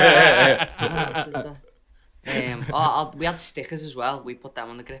else is there? We had stickers as well. We put them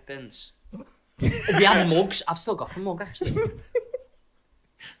on the grip ins. We had mugs. I've still got the mug actually.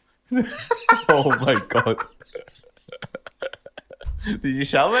 Oh my god. Did you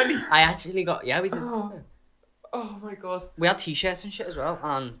sell any? I actually got we did. Oh my God. We had t-shirts and shit as well,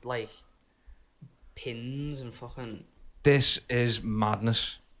 and like pins and fucking. This is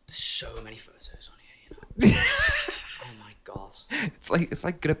madness. There's so many photos on here, you know. Oh my god. It's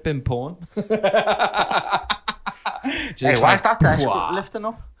like gripping porn. Hey, why is that desk lifting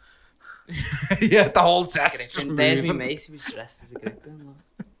up? Yeah, the whole desk. just Gripping. There's me moving. mate who was dressed as a gripping.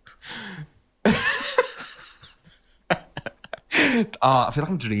 Oh, I feel like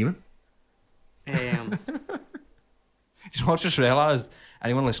I'm dreaming. Look. You know what I just realised?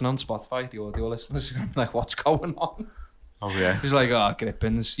 Anyone listening on Spotify, the audio listeners, like, what's going on? Oh yeah. He's like, oh,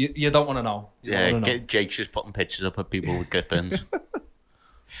 grippings. You don't want to know. You don't Yeah, wanna know. Jake's just putting pictures up of people with grip bins.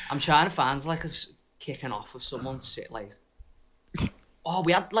 I'm trying to find like a kicking off of someone sit like. Oh,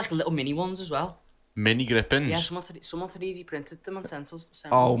 we had like little mini ones as well. Mini grip bins. Yeah, someone 3D printed them and sent us.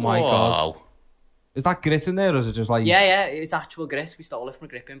 Oh my God. Wow. Is that grit in there, or is it just like... Yeah, it's actual grit. We stole it from a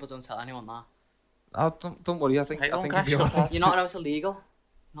gripping, but don't tell anyone that. Oh, don't worry, I think Hey, don't you'll be cash alright. up. You not know it's illegal.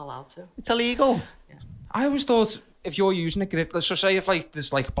 You're not allowed to. It's illegal. I always thought if you're using a grip, so say if like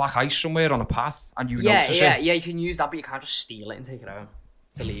there's like black ice somewhere on a path and you Yeah, notice yeah, it, yeah. You can use that, but you can't just steal it and take it home.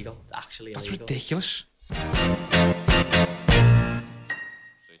 It's illegal. It's actually that's illegal. ridiculous.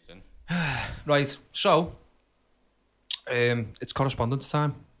 Right, so it's correspondence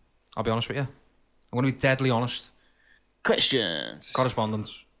time. I'll be honest with you. I'm going to be deadly honest. Questions.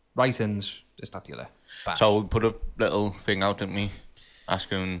 Correspondence, write-ins, this, that, the other. Bang. So we put a little thing out, didn't we?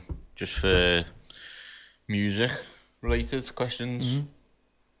 Asking just for music related questions. Mm-hmm.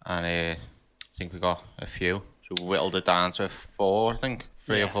 And I think we got a few. So we whittled it down to 4, I think.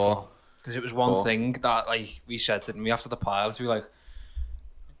 3 or 4. Because it was one Four. thing that like we said, didn't we, after the pilot, we were like,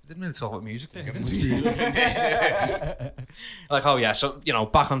 we didn't really talk about music, did we? Like, oh yeah, so, you know,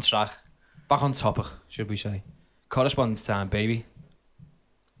 back on track. Back on topic, should we say. Correspondence time, baby.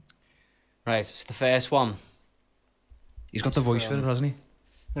 Right, it's the first one. He's got the voice for it, hasn't he?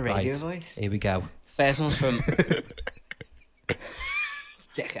 The radio Right. voice. Here we go. First one's from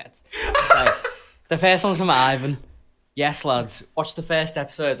Dickheads. Right. The first one's from Ivan. Yes, lads. Watch the first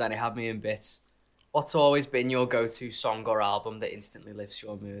episode and it had me in bits. What's always been your go-to song or album that instantly lifts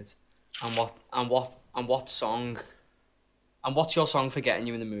your mood? And what's your song for getting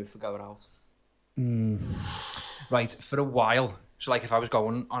you in the mood for going out? Right, for a while. So like if I was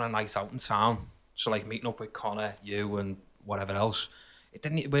going on a night out in town, so like meeting up with Connor, you and whatever else, it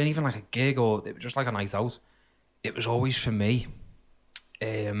weren't even like a gig or it was just like a night out. It was always for me.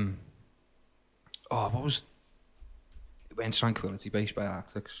 What was it? Went Tranquility Base by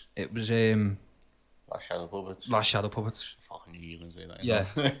Arctics. It was Last Shadow Puppets. Last Shadow Puppets. Fucking you can say that. Yeah.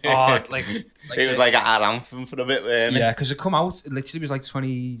 It was like our anthem for a bit, wasn't it? Yeah, because it come out, it literally was like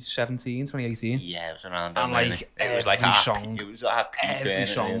 2017, 2018. Yeah, it was around that. And like it was like every our, song, it was our peak, every wasn't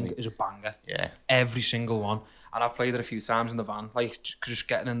it, song really? is a banger. Yeah. Every single one. And I've played it a few times in the van, like just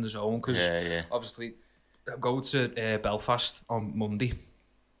getting in the zone. Because obviously, I go to Belfast on Monday.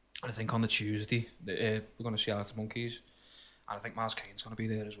 And I think on the Tuesday, we're going to see Arctic Monkeys. And I think Miles Kane's going to be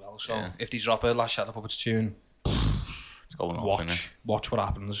there as well. So if they drop a Last Shadow Puppets tune, it's going off, watch what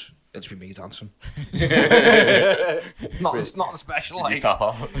happens. It'll be me dancing. not special, like. Top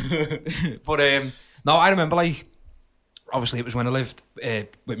off. But no, I remember like, obviously it was when I lived with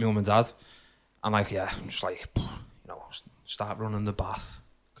my mum and dad, and like I'm just like, start running the bath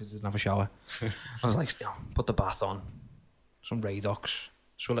because they didn't have a shower. I was like, put the bath on, some Radox,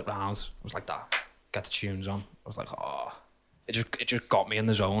 swirl it round. I was like that. Get the tunes on. I was like, oh. It just got me in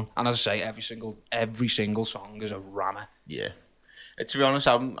the zone, and as I say, every single song is a rammer. Yeah, to be honest,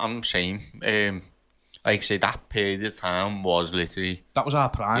 I'm same. Like I say, that period of time was literally that was our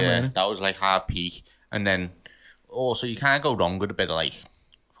prime. Yeah, wasn't it? that was like our peak, and then also you can't go wrong with a bit of like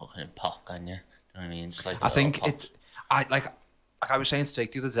fucking pop, can you? You know what I mean? Just like I think I was saying to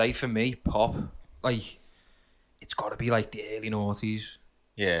Jake the other day, for me, pop, like it's got to be like the early noughties.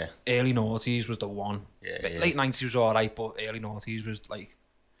 Yeah. Early noughties was the one. Yeah. Late 90s was alright, but early noughties was like,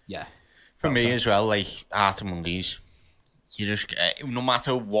 yeah. For me as well, like Arctic Monkeys, you just no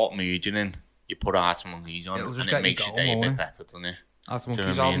matter what mood you're in, you put Arctic Monkeys on, and it makes your day a bit better, doesn't it? Arctic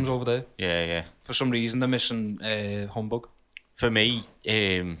Monkeys albums over there. Yeah. For some reason, they're missing Humbug. For me,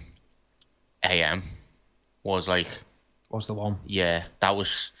 AM was like... Was the one. Yeah, that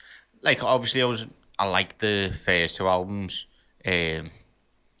was... Like, obviously, I liked the first two albums,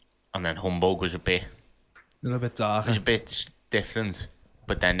 and then Humbug was a little bit darker. It was a bit different.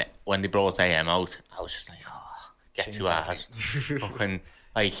 But then when they brought AM out, I was just like, oh, get too hard. Fucking,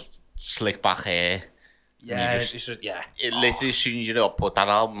 like, slick back hair. Yeah, It literally, as soon as you put that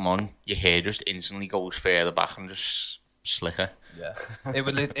album on, your hair just instantly goes further back and just slicker. Yeah.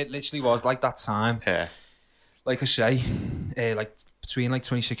 it literally was like that time. Yeah. Like I say, like between like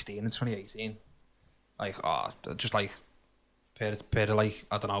 2016 and 2018, like, just like, pair of like,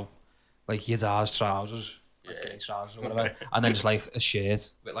 I don't know, like your dad's trousers, like gay trousers or whatever, and then just like a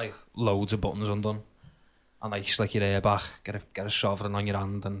shirt with like loads of buttons undone, and like slick your hair back, get a sovereign on your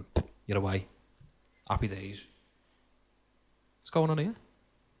hand, and you're away. Happy days. What's going on here?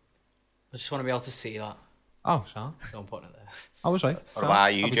 I just want to be able to see that. Oh, so I'm putting it there. I was right. What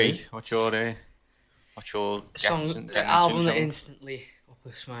about you, Jake? What's your song? The album that instantly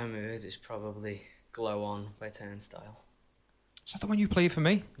uplifts my mood is probably "Glow On" by Turnstile. Is that the one you played for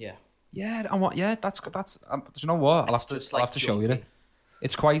me? Yeah. Yeah, and what? Yeah, that's. Do you know what? I'll have to show you it.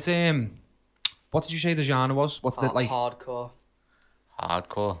 It's quite. What did you say the genre was? What's the like? Hardcore.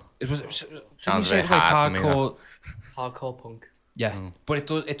 Hardcore. It was Sounds very hard for me, hardcore. Hardcore punk. Yeah, but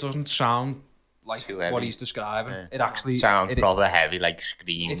it doesn't sound like too what heavy. He's describing. Yeah. It actually sounds probably heavy, like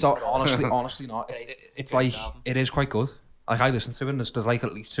Scream. It's honestly not. It's like album. it is quite good. Like I listened to it, and there's like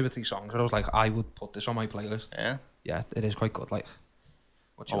at least 2 or 3 songs where I was like, I would put this on my playlist. Yeah. Yeah, it is quite good. Like,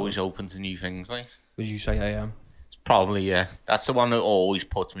 always open to new things. Like, would you say I am? It's probably That's the one that always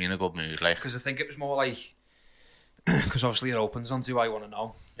puts me in a good mood. Like, because I think it was more like, because obviously it opens on "Do I Want to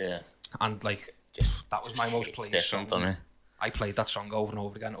Know." Yeah. And like, that was my most played song. I played that song over and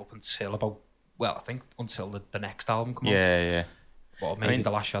over again up until I think until the next album came out. Yeah. Well, maybe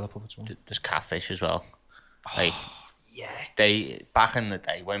the Last Shadow Puppets one. There's Catfish as well. Like, yeah. They back in the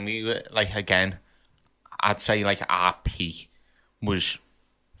day when we were like, again, I'd say like our peak was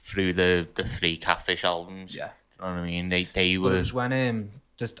through the 3 Catfish albums. Yeah. You know what I mean? They were. It was when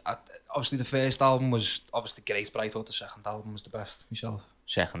obviously the first album was obviously great, but I thought the second album was the best myself.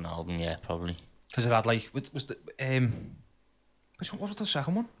 Second album, yeah, probably. Because it had like, was the which one, what was the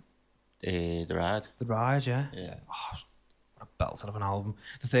second one? The Ride. The Ride, yeah. Oh, what a belter of an album.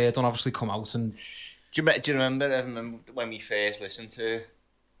 The third one obviously come out and. Do you remember? I remember when we first listened to,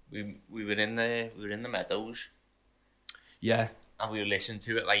 we were in the Meadows. Yeah. And we were listening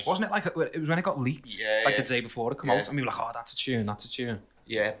to it like... Wasn't it like, it was when it got leaked, Yeah, like yeah. the day before it came Yeah. out, and we were like, oh, that's a tune, that's a tune.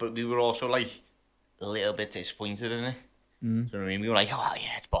 Yeah, but we were also like a little bit disappointed in it. Do you know what I mean? We were like, oh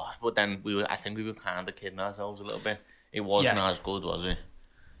yeah, it's boss. But then I think we were kind of kidding ourselves a little bit. It wasn't as good, was it?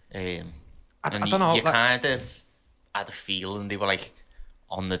 I and don't know. You Like, kind of had a feeling they were like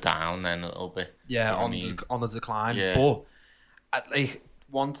on the down then a little bit. yeah, you know what I on mean? on the decline. Yeah. But like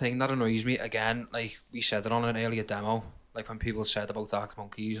one thing that annoys me again, like we said it on an earlier demo, like when people said about Arctic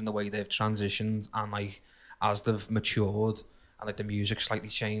Monkeys and the way they've transitioned and like as they've matured and like the music slightly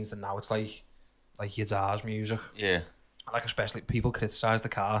changed and now it's like your dad's music. Yeah. And like especially people criticise the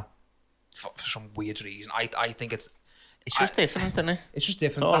car for some weird reason. I think it's just different, isn't it? It's just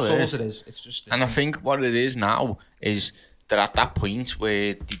different. That's all That's it all is. it is. It's just And I different. think what it is now is they're at that point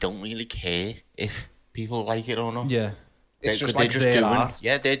where they don't really care if people like it or not. Yeah. It's They're just like their doing, art.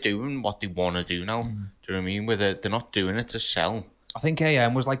 yeah, they're doing what they want to do now. Do you know what I mean? They're not doing it to sell. I think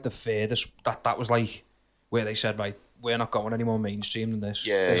AM was like the furthest that was like where they said, right, we're not going any more mainstream than this.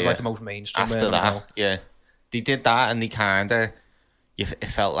 Yeah, This is yeah. like the most mainstream. we're After gonna that, go. yeah, they did that, and they kind of, it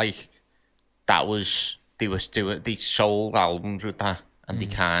felt like that was they sold albums with that, and they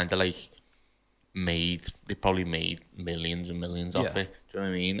kind of like they probably made millions and millions off Yeah. it. Do you know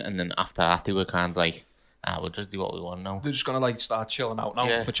what I mean? And then after that, they were kind of like, we'll just do what we want now. They're just gonna like start chilling out now,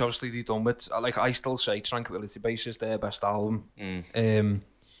 Yeah. which obviously they done with. Like I still say, Tranquility Base is their best album.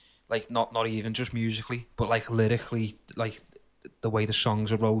 Like not even just musically, but like lyrically, like the way the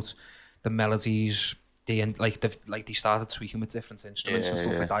songs are wrote, the melodies. They started tweaking with different instruments and Yeah,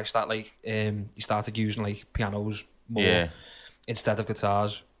 stuff yeah. like that. I start like you started using like pianos more Yeah. instead of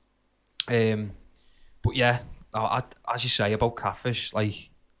guitars. But yeah, as you say about Catfish, like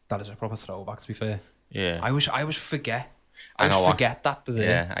that is a proper throwback. To be fair, Yeah, I always forget. I I know always what- forget that today.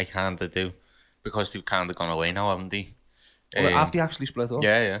 yeah, I kind of do, because they've kind of gone away now, haven't they? Well, have they actually split up?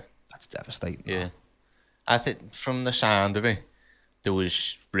 Yeah, yeah. That's devastating. Yeah, I think from the sound of it, there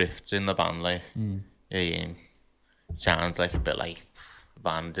was rifts in the band. Like, sounds like a bit like the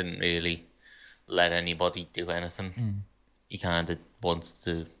band didn't really let anybody do anything. He kind of wants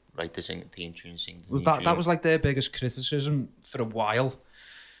to write the theme tune, sing. The Was theme that tune. was like their biggest criticism for a while?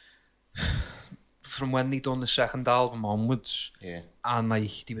 From when they done the second album onwards, Yeah, and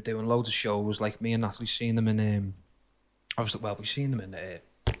like they were doing loads of shows. Like me and Natalie seen them in obviously, well, we seen them in the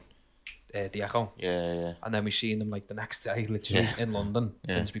Echo, yeah. and then we seen them like the next day, literally Yeah. in London,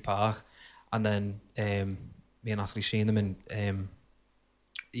 Yeah. Finsbury Park, and then me and Natalie seen them in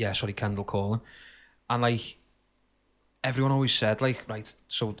Kendall Calling, and like everyone always said, like, right,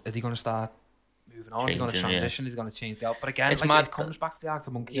 so are they going to start moving on? Are they going to Changing, yeah. transition? Are they going to change the out? But again, It's like mad it comes back to the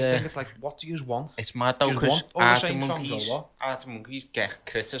Arctic Monkeys Yeah. thing. It's like, what do you want? It's mad though, Just because want all the same songs, or what? Arctic Monkeys get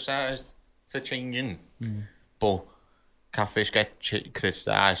criticised for changing, Hmm. but Catfish get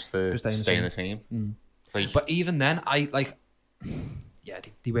criticised for For staying the same. It's like, But even then, I like, yeah,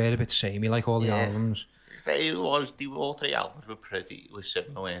 they were a bit samey, like all the Yeah. albums. all three albums were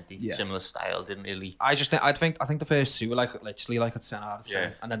similar, weren't they? Yeah. Similar style, didn't really. I think the first two were like literally like a 10 out of 10, Yeah.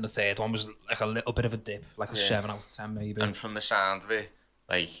 and then the third one was like a little bit of a dip, like a Yeah. 7 out of 10 maybe. And from the sound of it,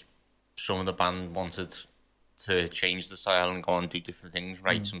 like, some of the band wanted to change the style and go and do different things,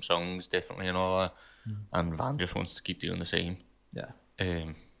 write some songs differently and all that. And Van just wants to keep doing the same. Yeah.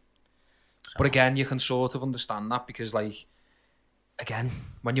 So, But again, you can sort of understand that because, like, again,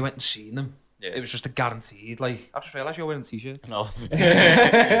 when you went and seen them, Yeah. it was just a guaranteed. Like, I just realised you're wearing a t-shirt. no.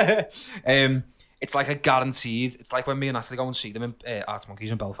 It's like a guaranteed. It's like when me and Ashley go and see them in Arctic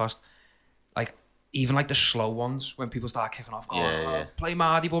Monkeys in Belfast. Like, even like the slow ones, when people start kicking off, going, Yeah, yeah. play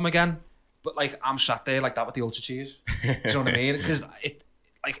Mardy Bum again. But like, I'm sat there like that with the ultra cheese. You know what I mean? Because it,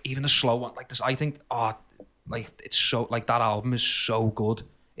 like, even the slow one, like this, I think, like it's so, like that album is so good.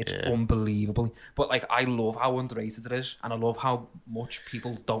 It's Yeah. unbelievable. But like, I love how underrated it is, and I love how much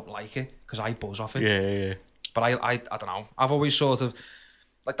people don't like it because I buzz off it. Yeah. But I don't know. I've always sort of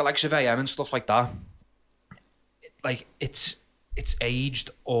like the likes of AM and stuff like that. Like it's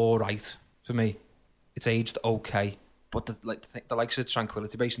aged all right for me. It's aged okay. But the likes of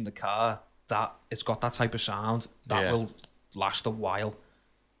Tranquility Base in the car, that it's got that type of sound that Yeah. will last a while.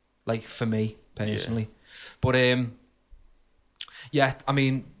 Like for me personally. But yeah, I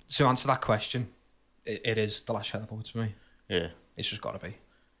mean, to answer that question, it is the Last Shadow Puppets for me. Yeah. It's just got to be.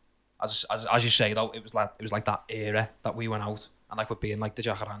 As you say though, it was like that era that we went out and like we'd be in like the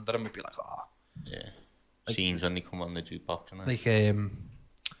Jacaranda and we'd be like, Yeah. Like- Scenes when they come on the jukebox and that. like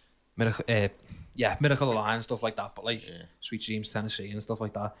Miracle of the Line and stuff like that. But like Yeah. Sweet Dreams Tennessee and stuff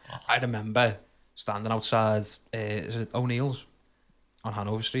like that. I remember standing outside. Is it O'Neill's on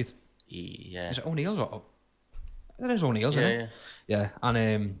Hanover Street? Yeah. Is it O'Neill's or It is O'Neill's, isn't Yeah, it? Yeah,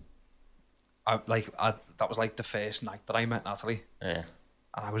 and that was like the first night that I met Natalie, yeah.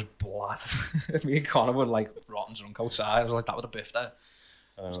 and I was blatted. Me and Connor were like rotten drunk outside. I was like, that would have biffed her.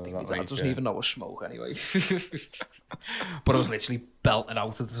 My dad doesn't even know what smoke anyway. But I was literally belting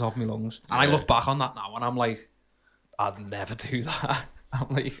out at the top of my lungs. And I look back on that now and I'm like, I'd never do that. I'm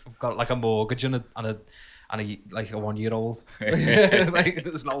like, I've got like a mortgage and a 1-year-old. Like,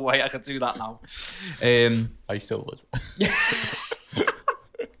 there's no way I could do that now. I still would. Do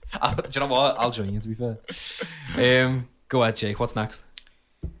you know what? I'll join you, to be fair. Go ahead, Jake. What's next?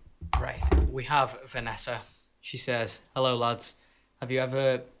 Right, we have Vanessa. She says, "Hello, lads. Have you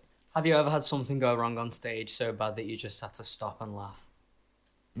ever had something go wrong on stage so bad that you just had to stop and laugh?"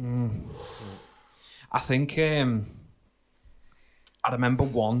 I think I remember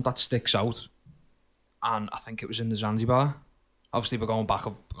one that sticks out, and I think it was in the Zanzibar. Obviously, we're going back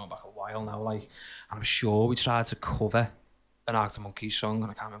a while now, like, and I'm sure we tried to cover an Arctic Monkeys song,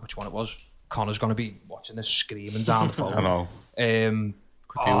 and I can't remember which one it was. Connor's gonna be watching this screaming down the phone. I know.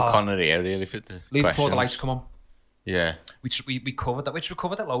 Could do Connor here really for the Leave Before the questions. Lights Come On. Yeah. We covered that, which we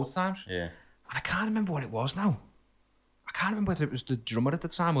covered it loads of times. Yeah. And I can't remember what it was now. I can't remember whether it was the drummer at the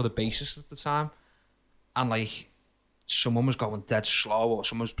time or the bassist at the time. And like, someone was going dead slow, or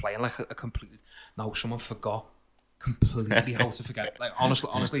someone was playing like a complete... No, someone forgot completely how to forget. Like,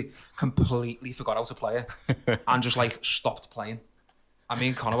 honestly, completely forgot how to play it. And just like stopped playing. I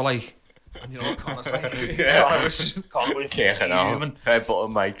mean, Connor were like... And you know what Connor's like? Connor was Kicking on.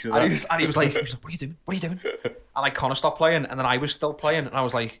 Headbutting mics and he was like, what are you doing? What are you doing? And like Connor stopped playing, and then I was still playing, and I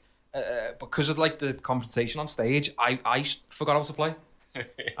was like, because of like the confrontation on stage, I forgot how to play. And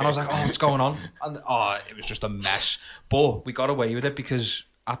I was like, oh, what's going on? And it was just a mess. But we got away with it because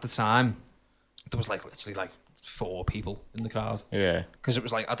at the time there was like literally like 4 people in the crowd. Yeah. Because it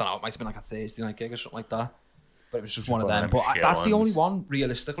was like, I don't know, it might have been like a Thursday night gig or something like that. But it was just one of one of them. them But that's the ones. only one,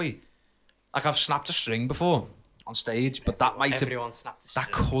 realistically. Like, I've snapped a string before on stage, but that might have... Everyone snapped a string.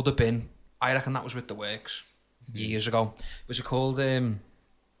 That could have been... I reckon that was with The Works years ago. Was it called... it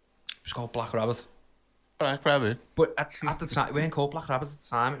was called Black Rabbit. Black Rabbit. But at the time, it weren't called Black Rabbit at the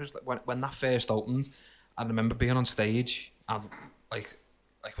time. It was like when that first opened. I remember being on stage and like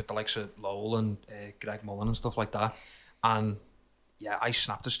with the likes of Lowell and Greg Mullen and stuff like that. And yeah, I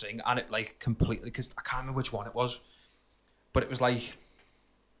snapped a string and it like completely... Because I can't remember which one it was. But it was like...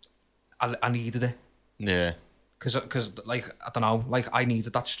 I needed it. Yeah. Because like, I don't know, like I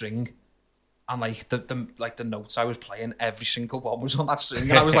needed that string. And like the notes I was playing, every single one was on that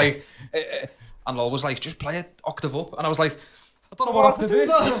string. And I was like, and Lowell was like, just play it octave up. And I was like, I don't know what octave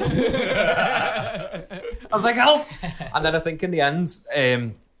is. I was like, help. And then I think in the end,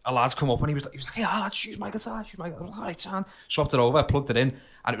 a lad's come up and he was like, yeah, lads, use my guitar. I was like, all right, son. Swapped it over, I plugged it in,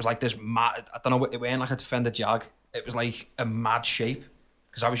 and it was like this mad, I don't know, it weren't like a Fender Jag. It was like a mad shape.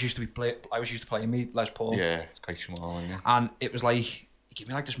 Because I was used to playing me Les Paul. Yeah, it's quite small, isn't it? And it was like, he gave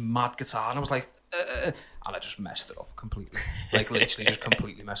me like this mad guitar, and I was like, and I just messed it up completely. Like, literally just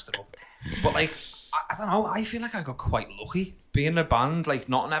completely messed it up. But like, I don't know, I feel like I got quite lucky being in a band. Like,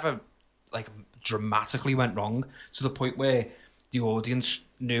 nothing ever like dramatically went wrong to the point where the audience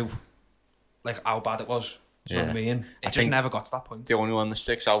knew like how bad it was. Do you know what I mean? It just never got to that point. The only one that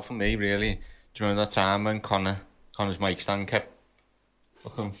sticks out for me, really, do you remember that time when Connor's mic stand kept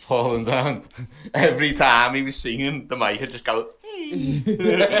fucking falling down? Every time he was singing, the mic would just go, and he'd be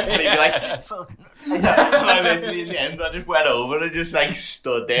like, and I literally in the end, I just went over and just like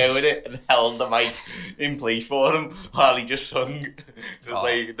stood there with it and held the mic in place for him while he just sung. Just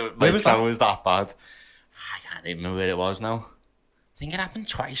like the mic sound was that bad. I can't even remember where it was now. I think it happened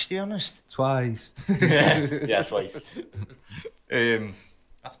twice, to be honest. Twice. Yeah, twice.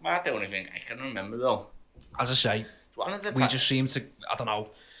 That's my the only thing I can remember though. As I say, One of the we just seem to, I don't know.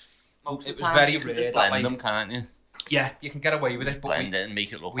 most it of the was times very you can rare just that, blend like- them, can't you? Yeah, you can get away with it, but Blend it and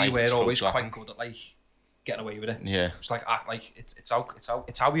make it look we like were it's always close quite up. good at like getting away with it. Yeah. It's like act like it's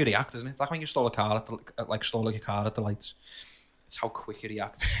how you react, isn't it? It's like when you stole a car stole a car at the lights. It's how quick you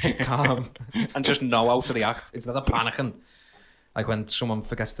react. Keep calm and just know how to react instead of panicking. Like when someone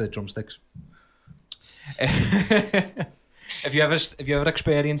forgets the drumsticks. Have you ever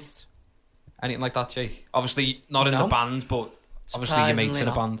experienced anything like that, Jake? Obviously not in No. the band, but obviously your mates in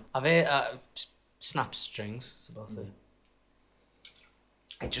a band. I've heard snapped strings. That's about it.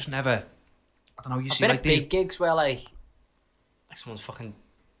 I just never. I don't know. You I've see, been like at big gigs where like someone's fucking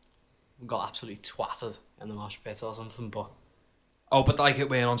got absolutely twatted in the mosh pit or something, but but like it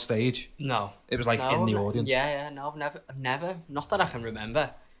went on stage. no. It was like No, in the I've audience. Yeah, no, I've never, not that I can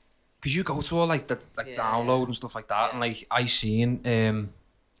remember. Because you go to all like the Yeah. download and stuff like that, and like I seen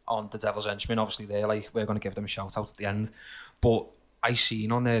on the Devil's Henchman. Obviously, they're like, we're going to give them a shout out at the end. But I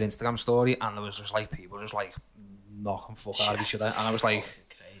seen on their Instagram story, and there was just like people just like knocking fuck out of each other, and I was like,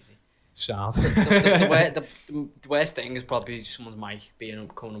 Crazy. sad. The worst thing is probably someone's mic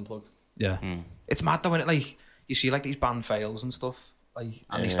coming unplugged. Yeah, it's mad though when it like you see like these band fails and stuff, like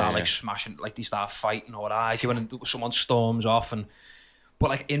and they start like smashing, like they start fighting or arguing, and someone storms off, and but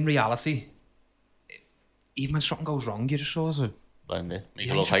like in reality, even when something goes wrong, you just sort of Blend it. Make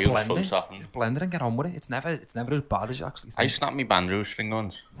yeah, it you look just like it was blend supposed it, to happen. just blend it and get on with it. It's never as bad as you actually I think. snapped my banjo string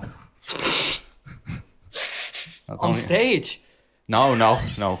once. On stage? No.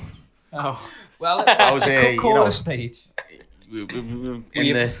 Oh. Well, I was could call you know, it a stage. we Were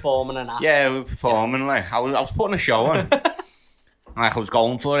you performing an act? Yeah, we were performing. Like I was putting a show on. Like I was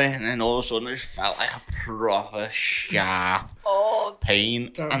going for it, and then all of a sudden it just felt like a proper sharp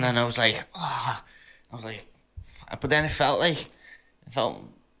pain, and then I was like, but then it felt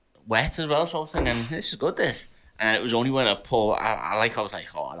wet as well. So I was thinking, this is good, this. And it was only when I pulled, I was like,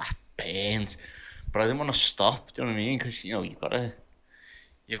 oh, that burns, but I didn't want to stop. Do you know what I mean? Because you know you've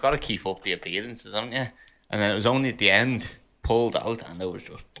got to keep up the appearances, haven't you? And then it was only at the end pulled out, and there was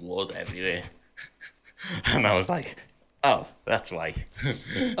just blood everywhere, and I was like, oh, that's why.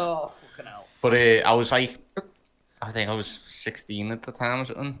 Oh, fucking hell. But I was like, I think I was 16 at the time or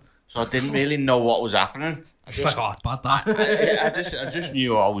something. So I didn't really know what was happening. It's like, oh, it's bad that. I just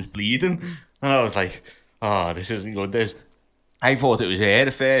knew I was bleeding. And I was like, oh, this isn't good, this. I thought it was hair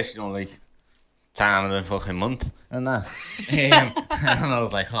at first, you know, like, time of the fucking month and that. And I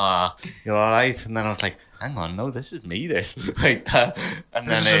was like, oh, you're alright? And then I was like, hang on, no, this is me, this. Like that. And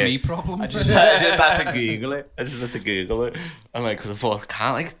This then, is a me problem. I just had to Google it. And like, because I thought, I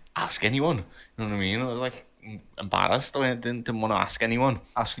can't like ask anyone. You know what I mean? I was like embarrassed. I didn't want to ask anyone.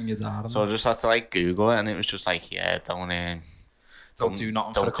 Asking your dad. So I just had to like Google it, and it was just like, yeah, don't do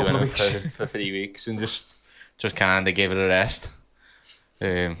nothing for a do couple of anything weeks. for 3 weeks, and just kind of give it a rest.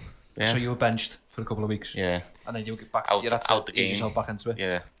 Yeah. So you were benched for a couple of weeks. Yeah. And then you'll get back to Out- you had out to the ease game. yourself back into it.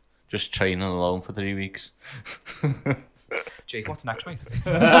 Yeah. Just training alone for 3 weeks. Jake, what's next, mate?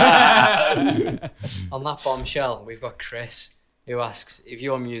 On that bombshell, we've got Chris, who asks, if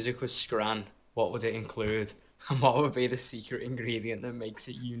your music was Scran, what would it include? And what would be the secret ingredient that makes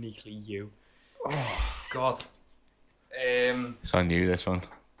it uniquely you? God. So I knew this one.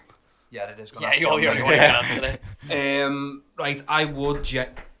 Yeah, it is. Yeah, you're the only one who can answer it. Right, I would.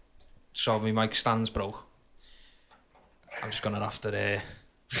 So my mic stands broke. I'm just gonna have to.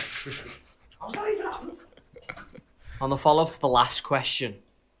 How's that even happened? On the follow-up to the last question.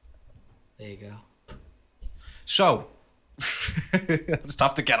 There you go. So, I just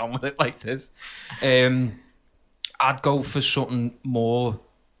have to get on with it like this. I'd go for something more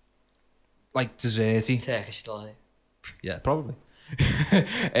like desserty. Turkish delight. Yeah, probably.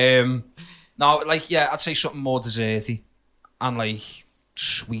 No, like, yeah, I'd say something more desserty and like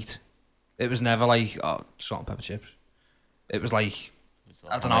sweet. It was never like salt and pepper chips. It was like,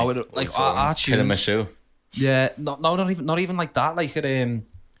 I don't know, like our tunes. Tiramisu. Yeah, not even like that. Like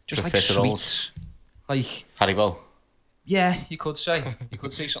just like Profiteroles. sweets. Like, Haribo. yeah, you could say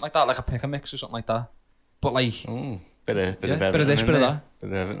something like that, like a pick and mix or something like that. But like, Ooh, bit of yeah, everything. bit of this, in bit of there. that. Bit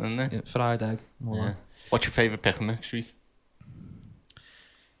of everything in there. Yeah, fried egg. And all Yeah. What's your favourite pick and mix sweet?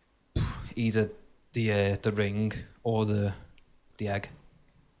 that. Either the ring or the egg.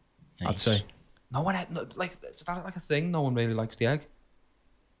 I'd Nice. say. No one like is that like a thing? No one really likes the egg.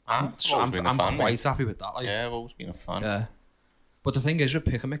 I've So always been a I'm fan, quite mate. happy with that. Like, Yeah, I've always been a fan. yeah. But the thing is with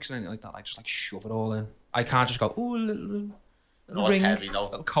pick and mix and anything like that, I just like shove it all in. I can't just go, ooh, little No, it's ring, heavy though.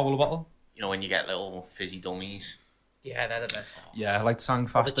 little cola bottle. You know when you get little fizzy dummies. Yeah, they're the best. Yeah, like sang Or the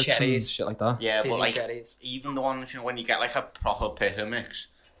fast and cherries. shit like that. Yeah, Fizzy but like cherries. even the ones, you know, when you get like a proper pick and mix,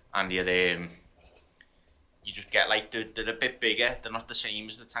 and you just get like they're a bit bigger. They're not the same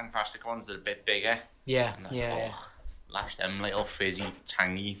as the Tang Fastic ones. They're a bit bigger. Yeah, And yeah. lash them little fizzy,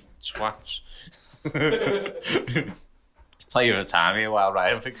 tangy swats. Play your time here while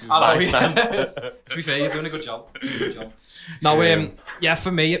Ryan fixes my stand. To be fair, you're doing a good job. No, yeah,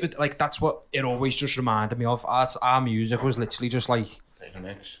 for me, it, like that's what it always just reminded me of. Our music was literally just like, Pick and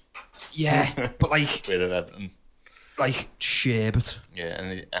mix. yeah, but like Bit of everything. sherbet. Yeah,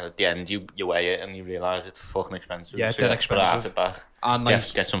 and at the end you weigh it and you realise it's fucking expensive. Yeah, so dead you have to put half expensive. it back. And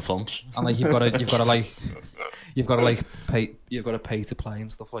like, Get some flumps. and like you've got to pay to play and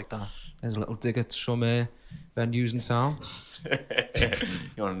stuff like that. There's a little dig at some venues in town.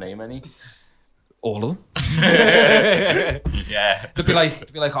 You want to name any? All of them. Yeah. They'd be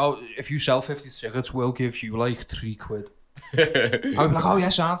like, oh, if you sell 50 tickets, we'll give you like £3. I'd be like, oh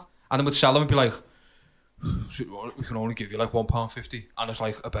yes, yeah, and then we'd sell them and be like, we can only give you like £1.50, and it's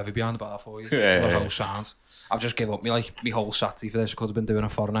like a bevy behind the bar for you. Yeah. Like, how sound. I've just give up me whole Saturday for this. I could have been doing a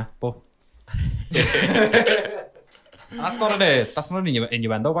foreigner, but that's not an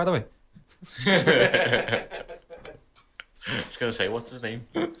innuendo, by the way. I was gonna say, what's his name?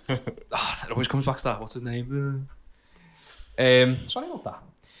 It always comes back to that. What's his name? Sorry about that.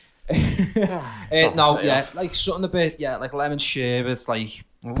 No, yeah, like something a bit, yeah, like lemon sherbet, like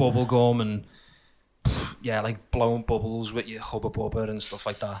bubble gum, and yeah, like blowing bubbles with your hubba bubba and stuff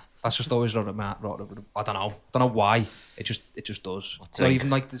like that. That's just always I don't know why. It just does. It's not even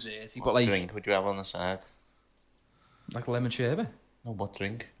like desserty, but What like drink would you have on the side? like lemon sherbet. No, what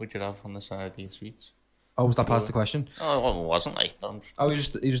drink would you have on the side of your sweets? Oh, was that past the question? Oh, well, it wasn't like. Oh, you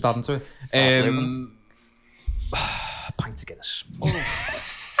just adding to it. Pint of Guinness.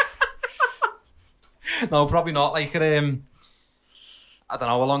 No, probably not. Like, I don't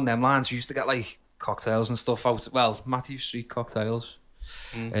know, along them lines, we used to get like cocktails and stuff out. Well, Matthew Street cocktails.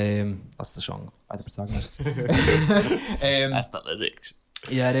 That's the song by the protagonist. That's the lyrics.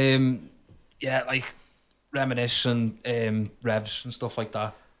 Yeah, yeah, like reminisce and revs and stuff like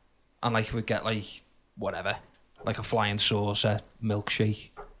that. And like we'd get like whatever, like a flying saucer, milkshake,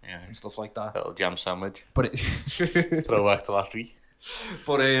 Yeah. and stuff like that. Little jam sandwich. But it, Throwback to last week.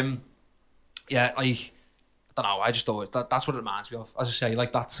 but yeah, like I don't know. I just thought that's what it reminds me of. As I say,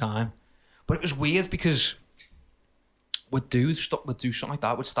 like that time. But it was weird because we'd do something like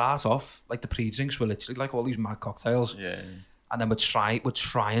that. We'd start off like the pre-drinks were literally like all these mad cocktails, Yeah. and then we'd try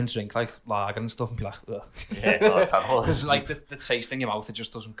and drink like lager and stuff, and be like, ugh. Yeah, no, that's horrible. Because like the taste in your mouth, it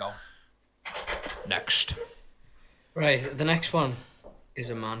just doesn't go. Next. Right, the next one is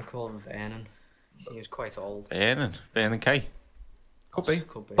a man called Vernon. He seems quite old. Vernon Kay. Could be.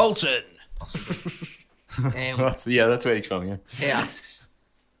 Could be. Bolton. That's where he's from, yeah. He asks,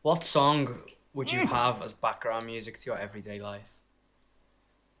 what song would you have as background music to your everyday life?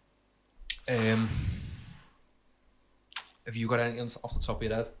 Have you got anything off the top of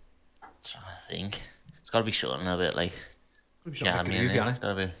your head? Trying to think. It's got to be something a bit like. Yeah, It's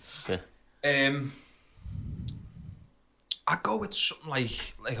got to be. I'd go with something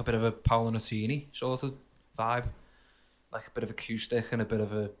like a bit of a Paolo Nutini sort of vibe, like a bit of acoustic and a bit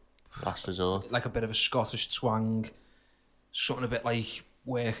of a Last resort. like a bit of a Scottish twang, something a bit like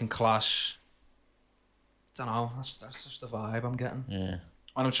working class. Don't know. That's just the vibe I'm getting. Yeah.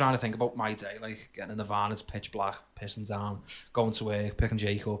 And I'm trying to think about my day, like getting in the van, it's pitch black, pissing down, going to work, picking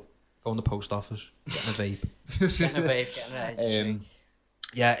Jake up, going to the post office, getting a vape. Getting a vape, getting an edge.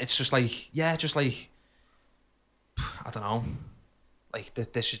 Yeah, it's just like I don't know. Like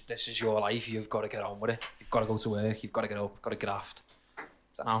this is your life. You've got to get on with it. You've got to go to work. You've got to get up. Got to graft. I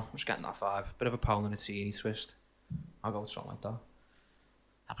don't know. I'm just getting that vibe. Bit of a Paolo Nutini twist. I'll go with something like that.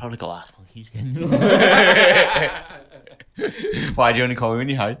 I'll probably go Arctic Monkeys again. Why do you only call me when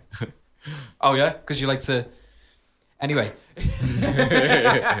you hide? Oh yeah, because you like to. Anyway.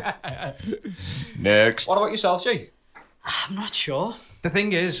 Next. What about yourself, Jake? I'm not sure. The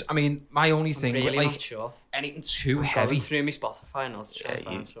thing is, I mean, my only thing Really with like not sure. anything too I'm heavy, going through my Spotify now to try and Yeah,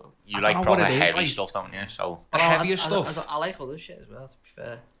 find something. You I like don't know what proper it is, heavy like- stuff, don't you? So, the heavier stuff. I like other shit as well, to be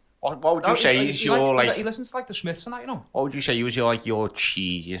fair. what would you say is your like? He listens to like the Smiths and that, you know. What would you say was your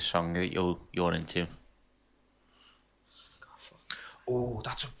cheesiest song that you're into? Oh,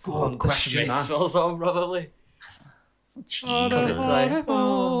 that's a Oh, good question. Smiths That. also, probably. Cheesy. Because it's like,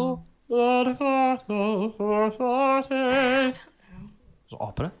 Is it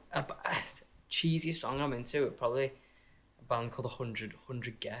opera? a cheesiest song I'm into, probably a band called 100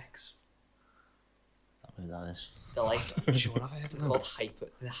 Gex. That is. They're like, I'm sure I've heard of they're them. called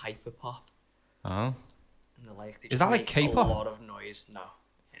hyper pop. Oh. And they're like, they Is just that like make K-pop? a lot of noise. No.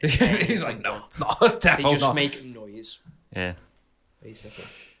 He's like, no, it's not. They Definitely just not. make noise, Yeah. basically.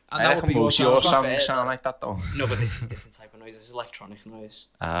 And I that reckon would be most of your your sound. fair, songs sound though. like that though. No, but this is a different type of noise. This is electronic noise.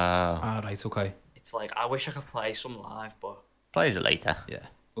 Ah, right, okay. It's like, I wish I could play some live, but Plays it later. Yeah,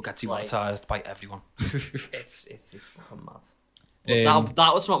 we'll get Like- demonetized by everyone. it's fucking mad. But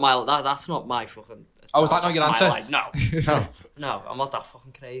that's not my that's not my fucking. Oh, is that not your that's my answer? life. No, no, I'm not that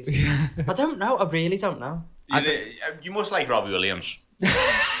fucking crazy. I don't know. I really don't know. You must like Robbie Williams.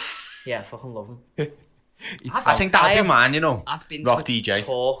 Yeah, I fucking love him. I think that'd be mine, you know. I've been Rock to a DJ.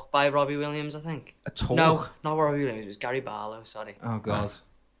 talk by Robbie Williams, I think. A talk? No, not Robbie Williams. It was Gary Barlow. Sorry. Oh god.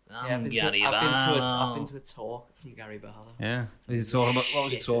 Yeah, I've been to a talk from Gary Barlow. Yeah. Was he talking about, what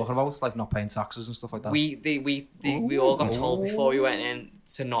was he Shit, talking it's- about? Like not paying taxes and stuff like that. We all got told before we went in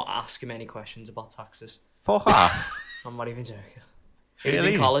to not ask him any questions about taxes. Fuck off. I'm not even joking. He was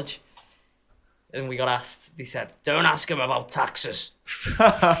Really? in college. And we got asked, they said, don't ask him about taxes.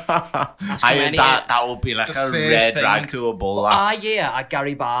 Ask him any- that would be like The a first red thing- drag to a bull. That. Ah, yeah, at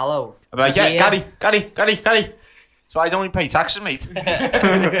Gary Barlow. I'd be like, yeah, The Gary. So I don't pay taxes, mate.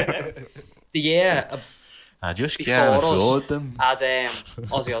 The year I just before can't us afford them. had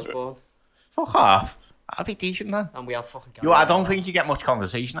Ozzy Osbourne, Fuck off. That'd be decent, then. and we had fucking Gary Yo, I don't Barlow. think you get much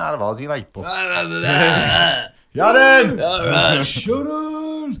conversation out of Ozzy, like, but... Sharon!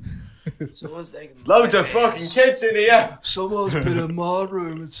 Sharon! Someone's taking Loads of fucking kids in here. Someone's been in my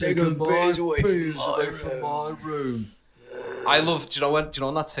room and taken my peas away from my room. I love, do you know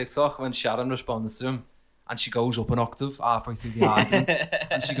on that TikTok when Sharon responds to him and she goes up an octave halfway through the argument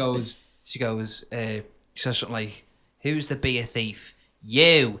and she says something like, who's the beer thief?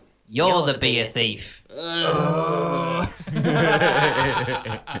 You're the beer thief.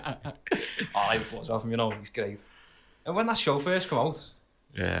 I buzz off him, you know, he's great. And when that show first came out,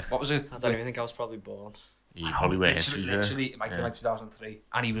 Yeah. what was it? I don't even think I was probably born. He probably went. Literally, it might have been like 2003.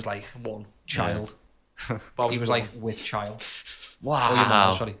 And he was like, One. child. He was like, with child. Wow. Oh, your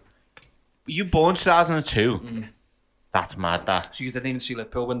mum, sorry. You born 2002? That's mad, that. So you didn't even see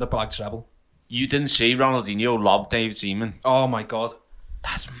Liverpool win the Black Treble? You didn't see Ronaldinho lob David Seaman? Oh my God.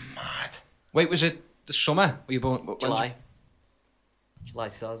 That's mad. Wait, was it the summer? Were you born? July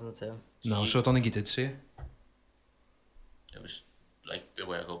 2002. No, so I don't think you did see it. It was like the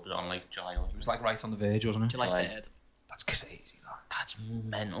World Cup was on like July. It was like right on the verge, wasn't it? July July. 3rd. That's crazy. That. That's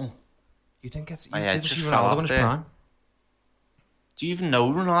mental. You didn't get. You My head didn't just see fell Ronaldo off in his there. prime. Do you even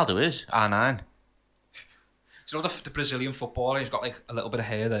know who Ronaldo is? R9. Do you know the Brazilian footballer? He's got like a little bit of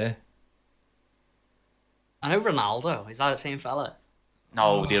hair there. I know Ronaldo. Is that the same fella?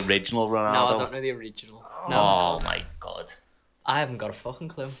 No, the original Ronaldo. No, I don't know the original. No, Oh my god. I haven't got a fucking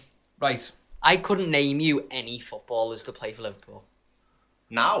clue. Right. I couldn't name you any footballers to play for Liverpool.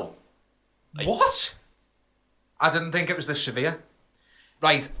 Now? Like- What? I didn't think it was this severe.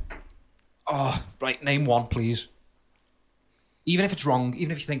 Right. Oh, right. Name one, please. Even if it's wrong,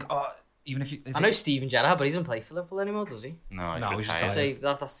 even if you think, even if you. If I know Steven Gerrard, but he doesn't play for Liverpool anymore, does he? No, No, he's he's retired. retired.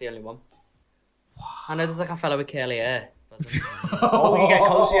 So that's the only one. I know there's like a fella with curly hair. But Oh, we can get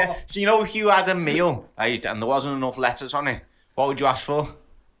closer. Yeah. So you know, if you had a meal, right, and there wasn't enough lettuce on it, what would you ask for?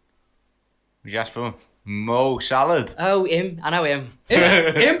 Would you ask for Mo salad? oh, him. I know him. him,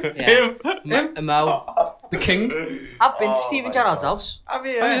 Yeah. Him? Mo. the king. I've been to Steven Gerrard's house. I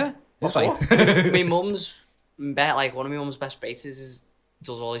mean, Oh yeah. What's right. My mum's bet, like one of my mum's best mates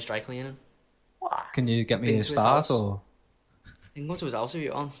does all his dry cleaning. Can you get me Been a to his start house. or You can go to his house if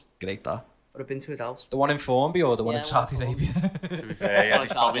you want. great that? But I've been to his house. The one in Formby or the one Yeah, in one in Saudi Arabia? To be fair, yeah, Well,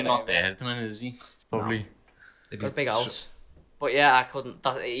 he's it's probably Saturday, not yeah. there, then, is he? Probably. Got a big house. But yeah, I couldn't.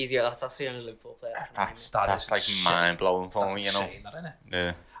 That's easier. That's the only Liverpool player. I can name. That's like insane. mind blowing for That's me, you know. insane, that, innit?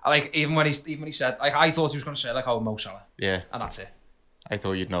 Yeah, Like even when he said, like I thought he was going to say like, oh, Mo Salah, yeah. and that's it, I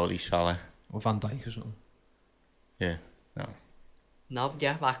thought you'd know at least Salah. or Van Dijk or something. Yeah, no. No,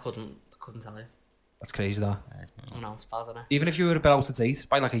 yeah, I couldn't tell you. That's crazy, that. Oh no, it's bad, isn't it? Even if you were a bit out of date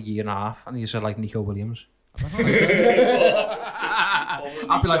by like a year and a half, and you said like Nico Williams, I'd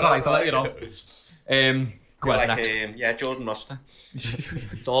be like, alright, I'll let you know. Go on, next. Yeah, Jordan Ruster.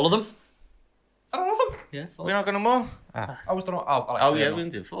 It's all of them. Is that all of them? Yeah. We're not gonna more. Ah. I was done. Oh, Oh yeah, we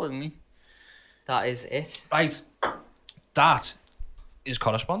did four, didn't we? That is it. Right. That is Let's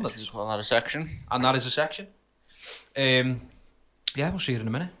correspondence, call that a section. and that is a section. Yeah, we'll see you in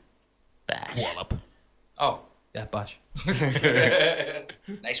a minute. Bash. Wallop. Oh, yeah, bash.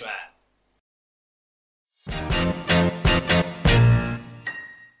 Nice one.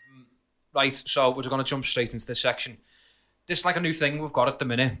 Right, so we're going to jump straight into this section. This is like a new thing we've got at the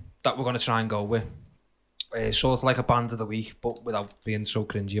minute that we're going to try and go with. Sort of like a band of the week, but without being so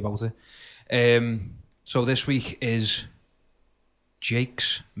cringy about it. So this week is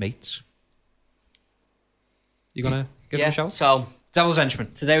Jake's Mates. You going to give it a shout? So Devil's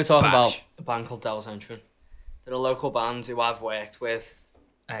Henchman. today we're talking Bash. about a band called Devil's Henchman. They're a local band who I've worked with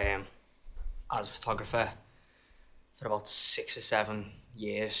as a photographer for about 6 or 7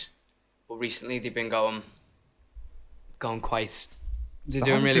 years. But recently they've been going quite. They're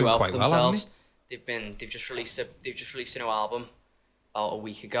doing really well for quite well, haven't themselves. They've just released a new album about a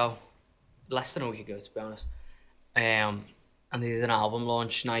week ago, less than a week ago to be honest. And they did an album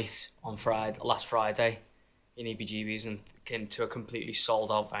launch night on last Friday in EBGB's and came to a completely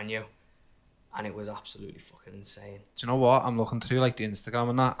sold out venue, and it was absolutely fucking insane. Do you know what? I'm looking through like the Instagram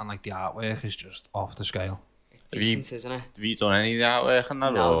and that, and like the artwork is just off the scale. It's Have you- decent, isn't it? Have you done any of the artwork on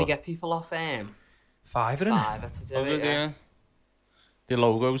that? No, or? they get people off Fiverr, innit? Fiverr to do Oh, it. Yeah. yeah. The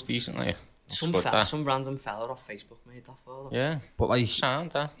logo's decent, like. Good, some random fella off Facebook made that for them. Yeah, But like,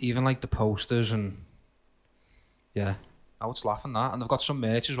 sound that. even like the posters and yeah, I was laughing that, and they've got some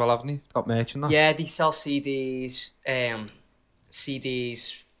merch as well, haven't they? They've got merch in that. Yeah, they sell CDs,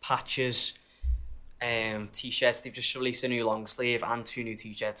 patches, t-shirts. They've just released a new long sleeve and 2 new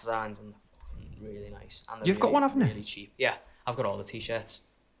t-shirt designs, and they're fucking really nice. And they're You've got really, one, haven't you? Really cheap. Yeah, I've got all the t-shirts.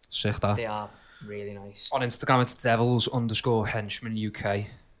 Sick that. They are really nice. On Instagram, it's devils_henchman UK.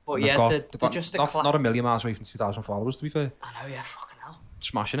 But And yeah, they've they're got just not a million miles away from 2,000 followers, to be fair. I know, yeah, fucking hell.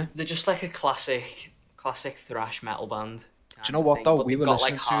 Smashing it. They're just like a classic thrash metal band. Do you know what, though? We were got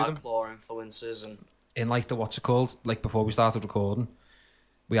like listening to them. hardcore influences and In like the what's it called, like before we started recording,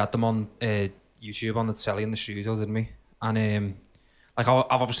 we had them on YouTube on the telly in the studio, didn't we? And like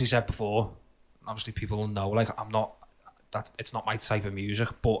I've obviously said before, obviously people will know, like it's not my type of music,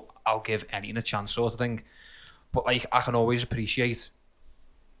 but I'll give anything a chance, sort of thing. But like I can always appreciate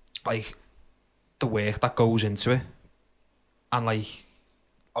like the work that goes into it, and like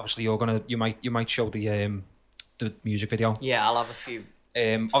obviously you might show the music video. yeah, I'll have a few.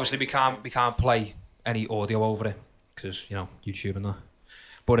 Obviously we can't play any audio over it because YouTube and that.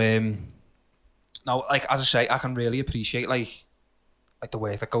 But no, like as I say, I can really appreciate like the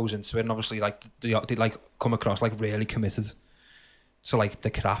work that goes into it, and obviously like they like come across like really committed to like the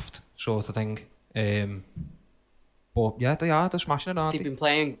craft sort of thing. But yeah, they're smashing it, aren't They've they? been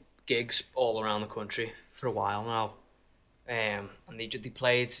playing gigs all around the country for a while now. And they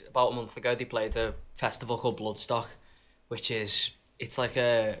played about a month ago. They played a festival called Bloodstock, which is it's like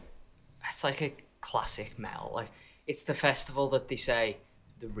a classic metal. Like it's the festival that they say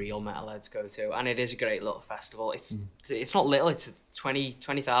the real metalheads go to, and it is a great little festival. It's not little. It's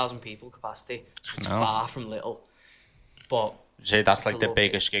 20,000 people capacity. It's far from little, but Say that's it's like a the lovely-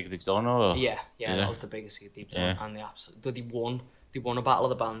 biggest gig they've done, or yeah, Yeah. that was the biggest gig they've done, Yeah. and they won a battle of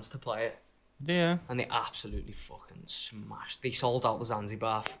the bands to play it. yeah. And they absolutely fucking smashed. They sold out the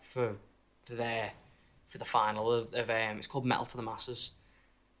Zanzibar for the final of it's called Metal to the Masses.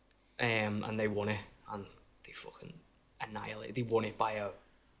 And they won it, and they fucking annihilated. They won it by a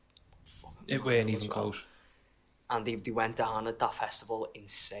fucking. It weren't mile even as well. close. And they went down at that festival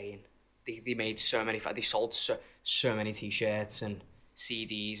insane. They made so many. They sold so many t-shirts and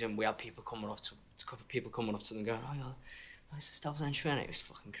CDs, and we had people coming up to a couple of people coming up to them going, "Oh, yeah, nice stuff, Henchman." It was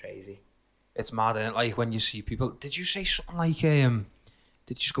fucking crazy. It's mad, isn't it? Like when you see people. Did you say something like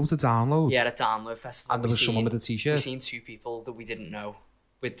did you just go to Download? Yeah, at a Download festival. And there was someone with a We t-shirt. seen 2 people that we didn't know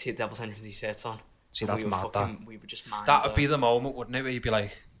with Devil's Henchman t-shirts on. See, And that's mad. we were just mind That would be the moment, wouldn't it? Where you'd be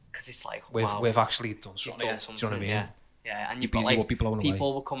like, because it's like we've wow, actually done you've something. done Do something. you know what I mean? Yeah, and You'd you've be- got you like would be blown away.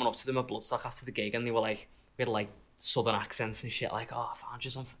 people were coming up to them at Bloodstock after the gig, and they were like, we had like southern accents and shit, like, "Oh, I found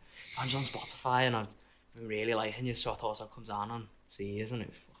you on Spotify, and I'm really liking you, so I thought I'll come down and see you, isn't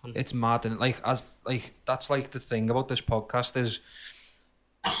it?" Fucking It's mad, and that's like the thing about this podcast is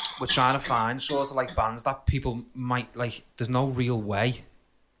we're trying to find sort of like bands that people might like. There's no real way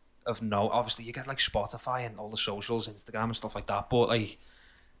of obviously you get like Spotify and all the socials, Instagram and stuff like that, but like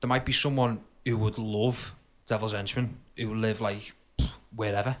there might be someone who would love Devil's Henchman who live like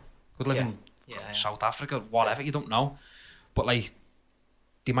wherever, could live in Yeah. South Africa, whatever, you don't know, but like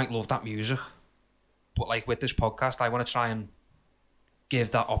they might love that music. But like with this podcast, I want to try and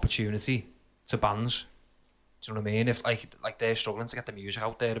give that opportunity to bands. Do you know what I mean? If like they're struggling to get the music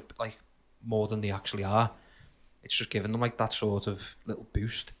out there like more than they actually are, it's just giving them like that sort of little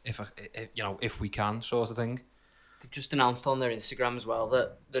boost if we can, sort of thing. They've just announced on their Instagram as well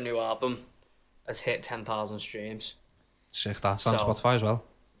that the new album has hit 10,000 streams. Sick, that's on So- Spotify as well.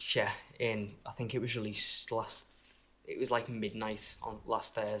 Yeah, I think it was released it was like midnight on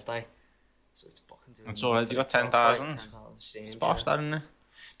last Thursday. So it's fucking doing. It's already got it's up 10,000. like 10,000 streams. Bosh that, isn't it? Do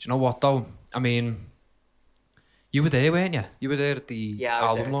you know what though? I mean, you were there, weren't you? You were there at the Yeah, I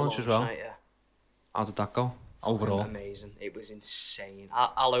was there album at the launch as well. night, yeah. How did that go? Fucking Overall, amazing. It was insane.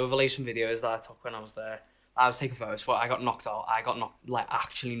 I'll overlay some videos that I took when I was there. I was taking photos for it. I got knocked out.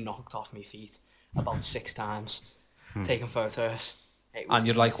 Actually knocked off my feet about 6 times taking photos. It was And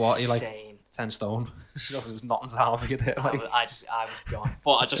you're like, what? You're like insane. 10 stone. There's nothing to have for you there. Like, I was gone.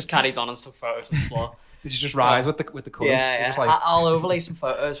 But I just carried on and took photos on the floor. did you just rise with the currents? Yeah, It was yeah. like, I'll overlay some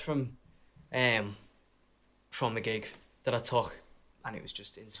photos from the gig that I took, and it was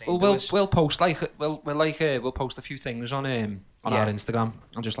just insane. well, There we'll was- we'll post we'll post a few things on Yeah. our Instagram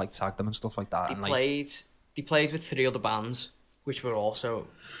and just like tag them and stuff like that. They and, like, played with 3 other bands, which were also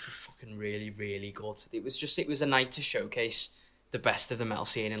fucking really, really good. It was a night to showcase the best of the metal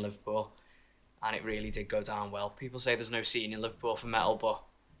scene in Liverpool, and it really did go down well. People say there's no scene in Liverpool for metal, but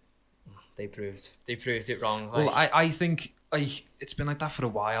they proved it wrong. well, I think like it's been like that for a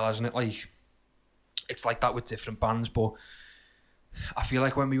while, hasn't it? Like it's like that with different bands, but I feel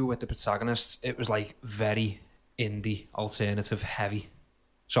like when we were with the Protagonists, it was like very indie, alternative, heavy.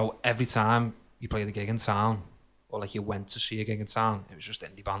 So every time you played a gig in town, or like you went to see a gig in town, it was just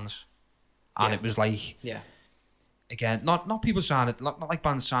indie bands, and it was like, again, not people trying to, not like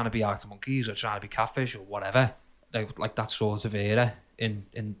bands trying to be Arctic Monkeys or trying to be Catfish or whatever, like that sort of era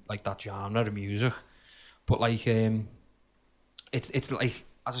in like that genre of music, but like it's like,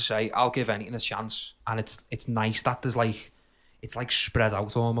 as I say, I'll give anything a chance, and it's nice that there's like, it's like spread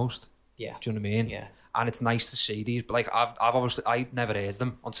out almost. Yeah. Do you know what I mean? Yeah. And it's nice to see these, but like I've obviously, I'd never heard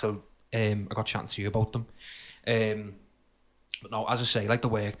them until I got chatting to you about them. But no, as I say, like the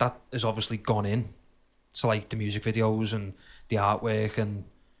work that has obviously gone in to like the music videos and the artwork, and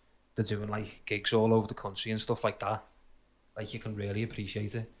they're doing like gigs all over the country and stuff like that. Like you can really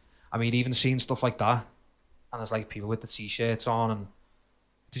appreciate it. I mean, even seeing stuff like that, and there's like people with the t-shirts on. And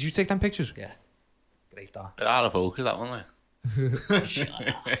did you take them pictures? Yeah. Great, that. Bit out of focus, that one, like.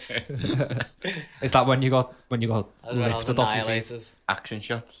 Is that when you got That was when I was lifted off your feet? annihilated. Action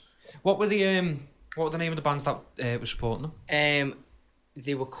shots. What were the name of the bands that were supporting them?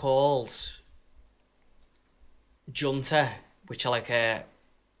 They were called Junta, which are like a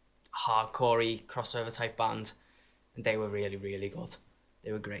hardcore crossover type band, and they were really, really good.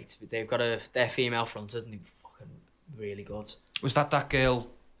 They were great. They've got they're female fronted, and they were fucking really good. Was that girl?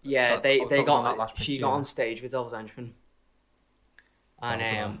 Yeah, that they was on got that last she picture, got yeah. on stage with Devil's Henchman, and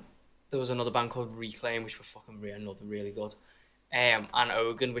That was on. there was another band called Reclaim, which were fucking another really good. And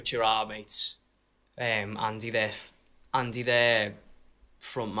Ogun, which are our mates. Andy, their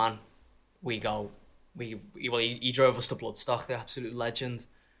front man. He drove us to Bloodstock, the absolute legend.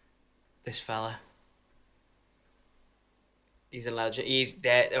 This fella. He's a legend.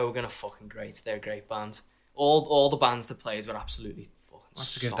 Ogun are fucking great. They're a great band. All the bands that played were absolutely fucking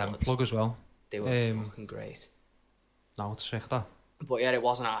Let's give them a solid. plug as well. They were fucking great. No, it's sick that. But yeah, it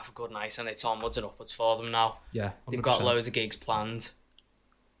wasn't half a good night, and it's onwards and upwards for them now. Yeah, They've got 100%. loads of gigs planned,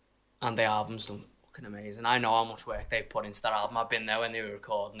 and the album's done fucking amazing. I know how much work they've put into that album. I've been there when they were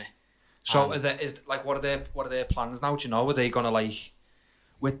recording it. So what are their plans now? Do you know? Are they gonna like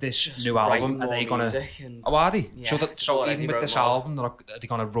with this Just new writing album? Are more they gonna? music and- Oh, are they? Yeah, So already even with wrote this more. album, are they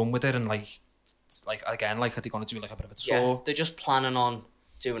gonna run with it and like again, like are they gonna do like a bit of a tour? They're just planning on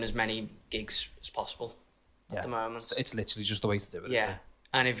doing as many gigs as possible Yeah. at the moment. It's literally just the way to do it. Yeah,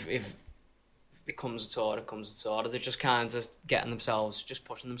 and if it comes a tour, it comes a tour. They're just kind of just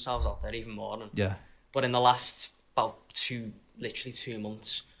pushing themselves out there even more. Yeah. But in the last about literally 2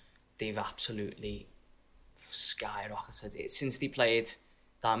 months, they've absolutely skyrocketed. Since they played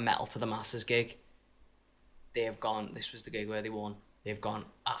that Metal to the Masses gig, they've gone. This was the gig where they won. They've gone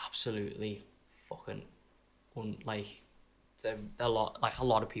absolutely fucking they're a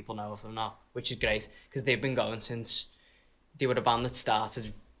lot of people know of them now, which is great because they've been going since they were a band that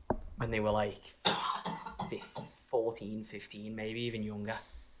started when they were like 14, 15, maybe even younger.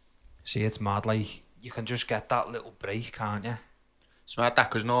 See, it's mad. Like you can just get that little break, can't you? It's mad that,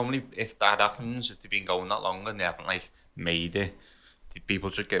 because normally if that happens, if they've been going that long and they haven't like made it, the people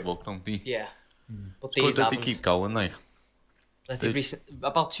just give up, don't they? Yeah, but It's good these that they haven't. keep going, like.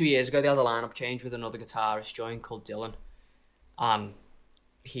 About 2 years ago, they had a lineup change with another guitarist joined called Dylan, and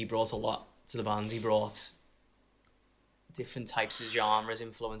he brought a lot to the band. He brought different types of genres,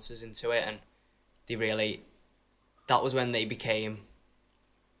 influences into it, and that was when they became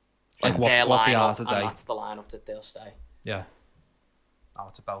Like what their they are lineup, today. and that's the lineup that they'll stay. Yeah. Oh,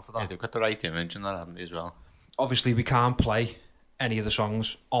 it's a belt of Yeah, that. they've got the right image and that, haven't they, as well? Obviously, we can't play any of the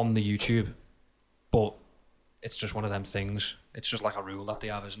songs on the YouTube, but it's just one of them things. It's just like a rule that they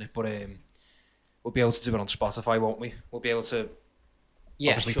have, isn't it? But we'll be able to do it on Spotify, won't we? We'll be able to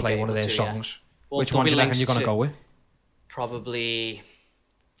obviously should play be one of able their to, yeah. songs. Well, Which there'll one be do you reckon links you're going to to- go with? Probably,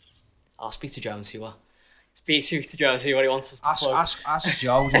 I'll speak to Joe and see what. Speak to Joe and see what he wants us to plug. Ask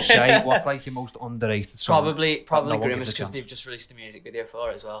Joe, just say what's like your most underrated song. Probably that no one gives Grimace, a because chance. they've just released a music video for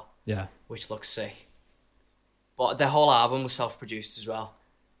it as well, Yeah. which looks sick. But the whole album was self-produced as well.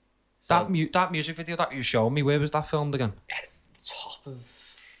 So That music video that you showed me, where was that filmed again?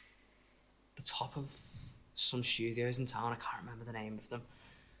 the top of some studios in town. I can't remember the name of them.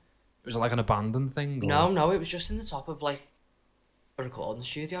 Was it like an abandoned thing? Or? No, it was just in the top of like a recording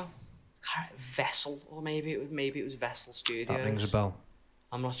studio. Vessel, or maybe it was Vessel Studios. That rings a bell.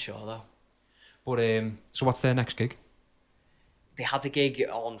 I'm not sure though. But so what's their next gig? They had a gig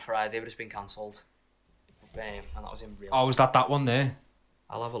on Friday, but it's been cancelled. And that was in real. Oh, is that one there?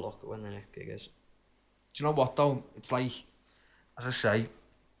 I'll have a look at when the next gig is. Do you know what though? It's like, as I say,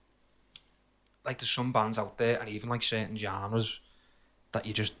 like there's some bands out there, and even like certain genres, that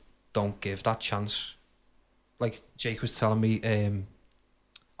you just don't give that chance. like Jake was telling me,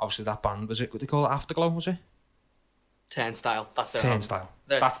 obviously that band, was it, what they call it, Afterglow, was it? Turnstile. That's it. Turnstile.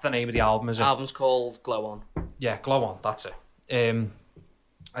 That's the name of the album, is it? Album's called Glow On. Yeah, Glow On, that's it.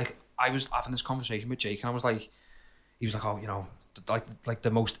 Like, I was having this conversation with Jake, and I was like, he was like, oh, you know, like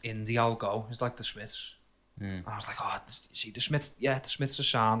the most indie I'll go is like the Smiths. And I was like, oh, see, the Smiths are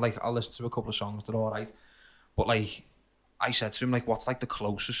sound, like, I'll listen to a couple of songs, they're alright. But, like, I said to him, like, what's, like, the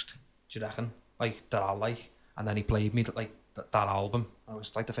closest, do you reckon, like, that I like? And then he played me, like, that album. And it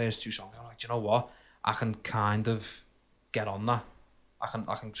was, like, the first 2 songs. I was like, do you know what? I can kind of get on that. I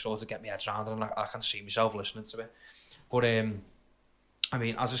can sort of get my head around it, and I can see myself listening to it. But, I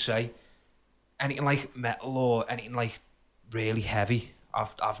mean, as I say, anything like metal or anything like really heavy,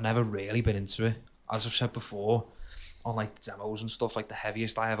 I've never really been into it. As I've said before, on like demos and stuff, like the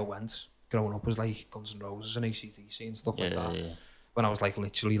heaviest I ever went growing up was like Guns N' Roses and AC/DC and stuff like that. Yeah. When I was like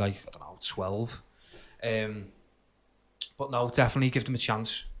literally like, I don't know, 12. But no, definitely give them a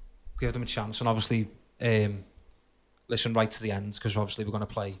chance. Give them a chance, and obviously listen right to the end, because obviously we're going to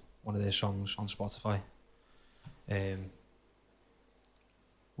play one of their songs on Spotify.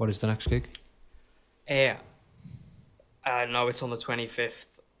 What is the next gig? No, it's on the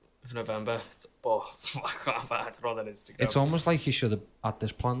 25th of November, but I can't remember when that is to go. It's almost like you should have had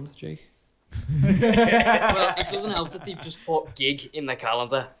this planned, Jake. Well, it doesn't help that they've just put gig in their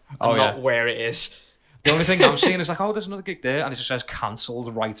calendar and not where it is. The only thing I'm seeing is like, oh, there's another gig there, and it just says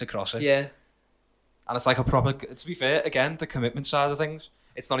cancelled right across it. Yeah. And it's like a proper, to be fair, again, the commitment side of things,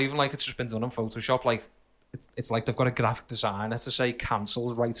 it's not even like it's just been done on Photoshop. Like, it's like they've got a graphic designer to say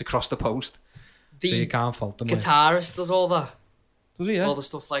cancelled right across the post. So you can't fault them. Guitarist does all that. Does he, yeah? All the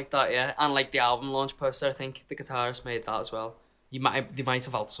stuff like that, yeah. And like the album launch poster, I think the guitarist made that as well. They might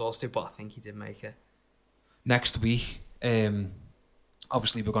have outsourced it, but I think he did make it. Next week,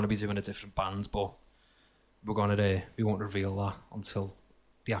 obviously we're going to be doing a different band, but we won't reveal that until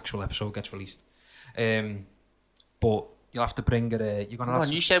the actual episode gets released. But you'll have to bring it. You're gonna.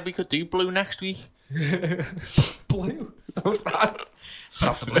 You said we could do Blue next week. Blue. So that.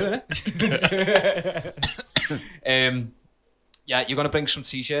 Stop the blue, innit? Yeah, you're gonna bring some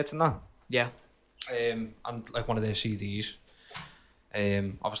t-shirts and that. Yeah. And like one of their CDs.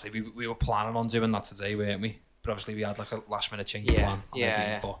 Obviously we were planning on doing that today, weren't we? But obviously we had like a last minute change plan.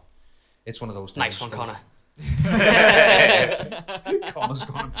 Yeah. But it's one of those things. Nice one, Connor. Connor's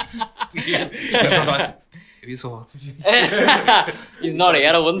gonna be. He's not like, you thought. He's not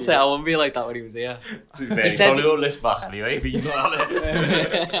here. I wouldn't say I wouldn't be like that when he was here. He said to list back anyway, but he's not on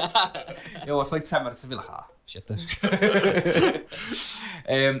it. You know, it's like 10 minutes to be like, shit this.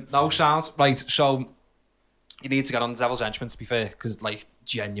 No sound. Right, so you need to get on Devil's Henchmen, to be fair, because like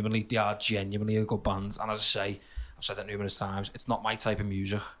they are genuinely a good band. And as I say, I've said that numerous times, it's not my type of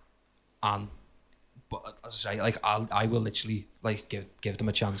music. But as I say, like I will literally like give them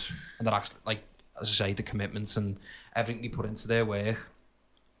a chance, and they're actually like, as I say, the commitments and everything they put into their work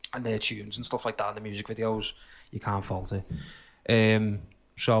and their tunes and stuff like that, the music videos, you can't fault it.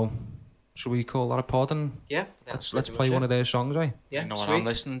 So should we call that a pod and let's play one of their songs, right? Yeah, you know what I'm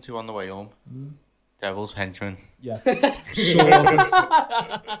listening to on the way home? Devil's Henchmen. Yeah. Sorted.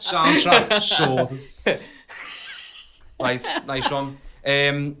 Soundtrack sorted. Right, nice one.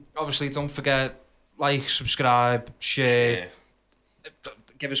 Obviously, don't forget, like, subscribe, share,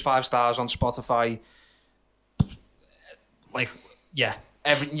 give us 5 stars on Spotify. Like, yeah,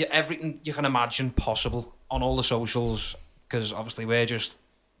 everything you can imagine possible on all the socials, because obviously we're just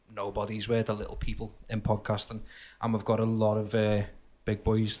nobodies, we're the little people in podcasting, and we've got a lot of big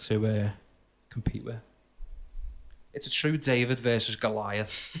boys to compete with. It's a true David versus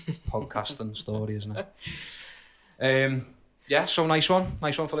Goliath podcasting story, isn't it? Yeah, so nice one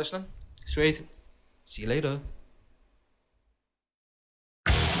for listening. Sweet. See you later.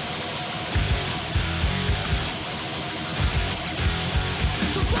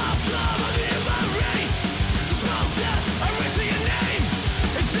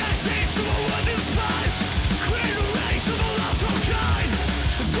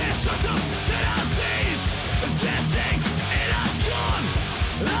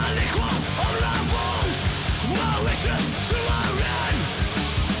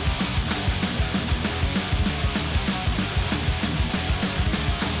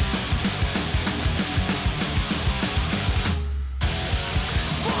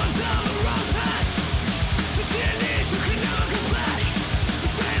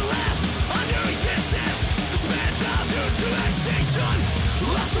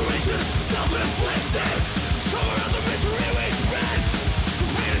 Self-inflicted, tore of the misery we spread. The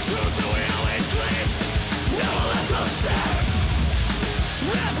pain and truth that we always lived never left us sad.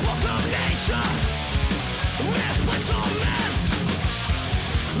 Impulse of nature, Misplaced torments,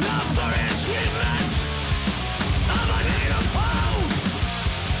 labyrinth treatments of a native home,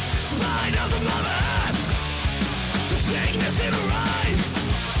 spine of the mother earth, the sickness in her eye,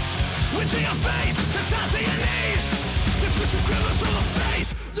 into your face, the top to your knees, the twisted grimace on the face,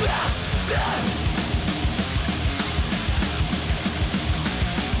 that's dead.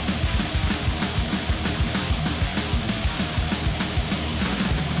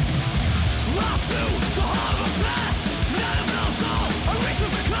 The heart of a past, none of it all. A race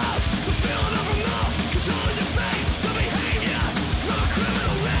was a cause, the feeling of remorse, controlling your fate, the behavior of a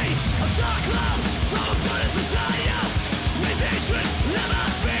criminal race. A dark cloud of a burning desire, with hatred, never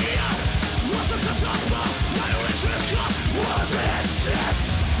fear. Once I touch off my original cause was it shit.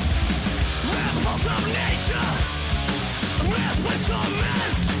 Impulse of nature, misplaced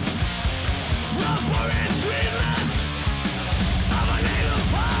torments, abhorrent treatments of a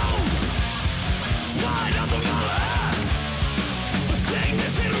native home. Spine of the mother, the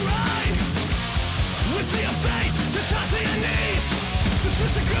sickness in her eye, into your face, the touch to your knees, the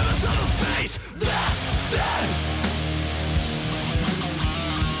twisted grimace of the face, that's dead.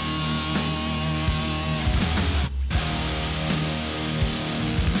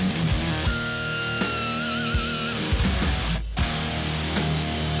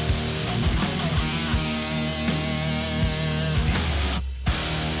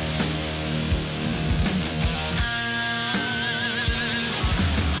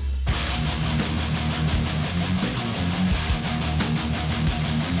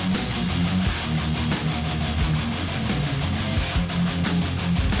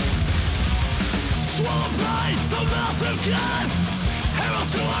 Swallow pride, the mouth of God, herald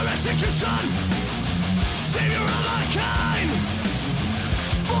to our execution, savior of mankind,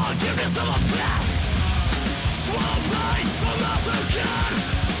 forgiveness of our past. Swallow pride, the mouth of God,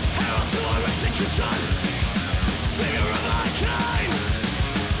 herald to our execution, savior of mankind,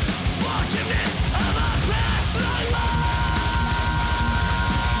 forgiveness of our past. Like life.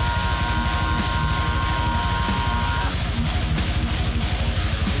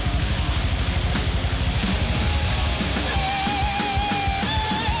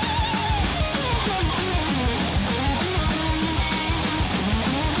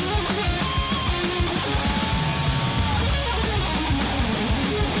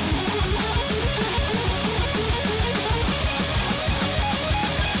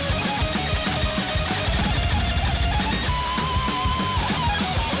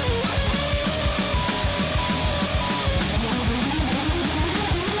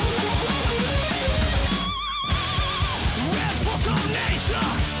 Impulse of nature,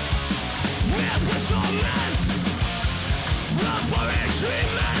 misplaced torments, abhorrent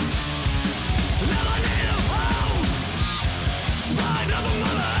treatments, never native home, spine of the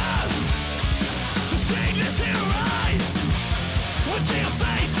mother.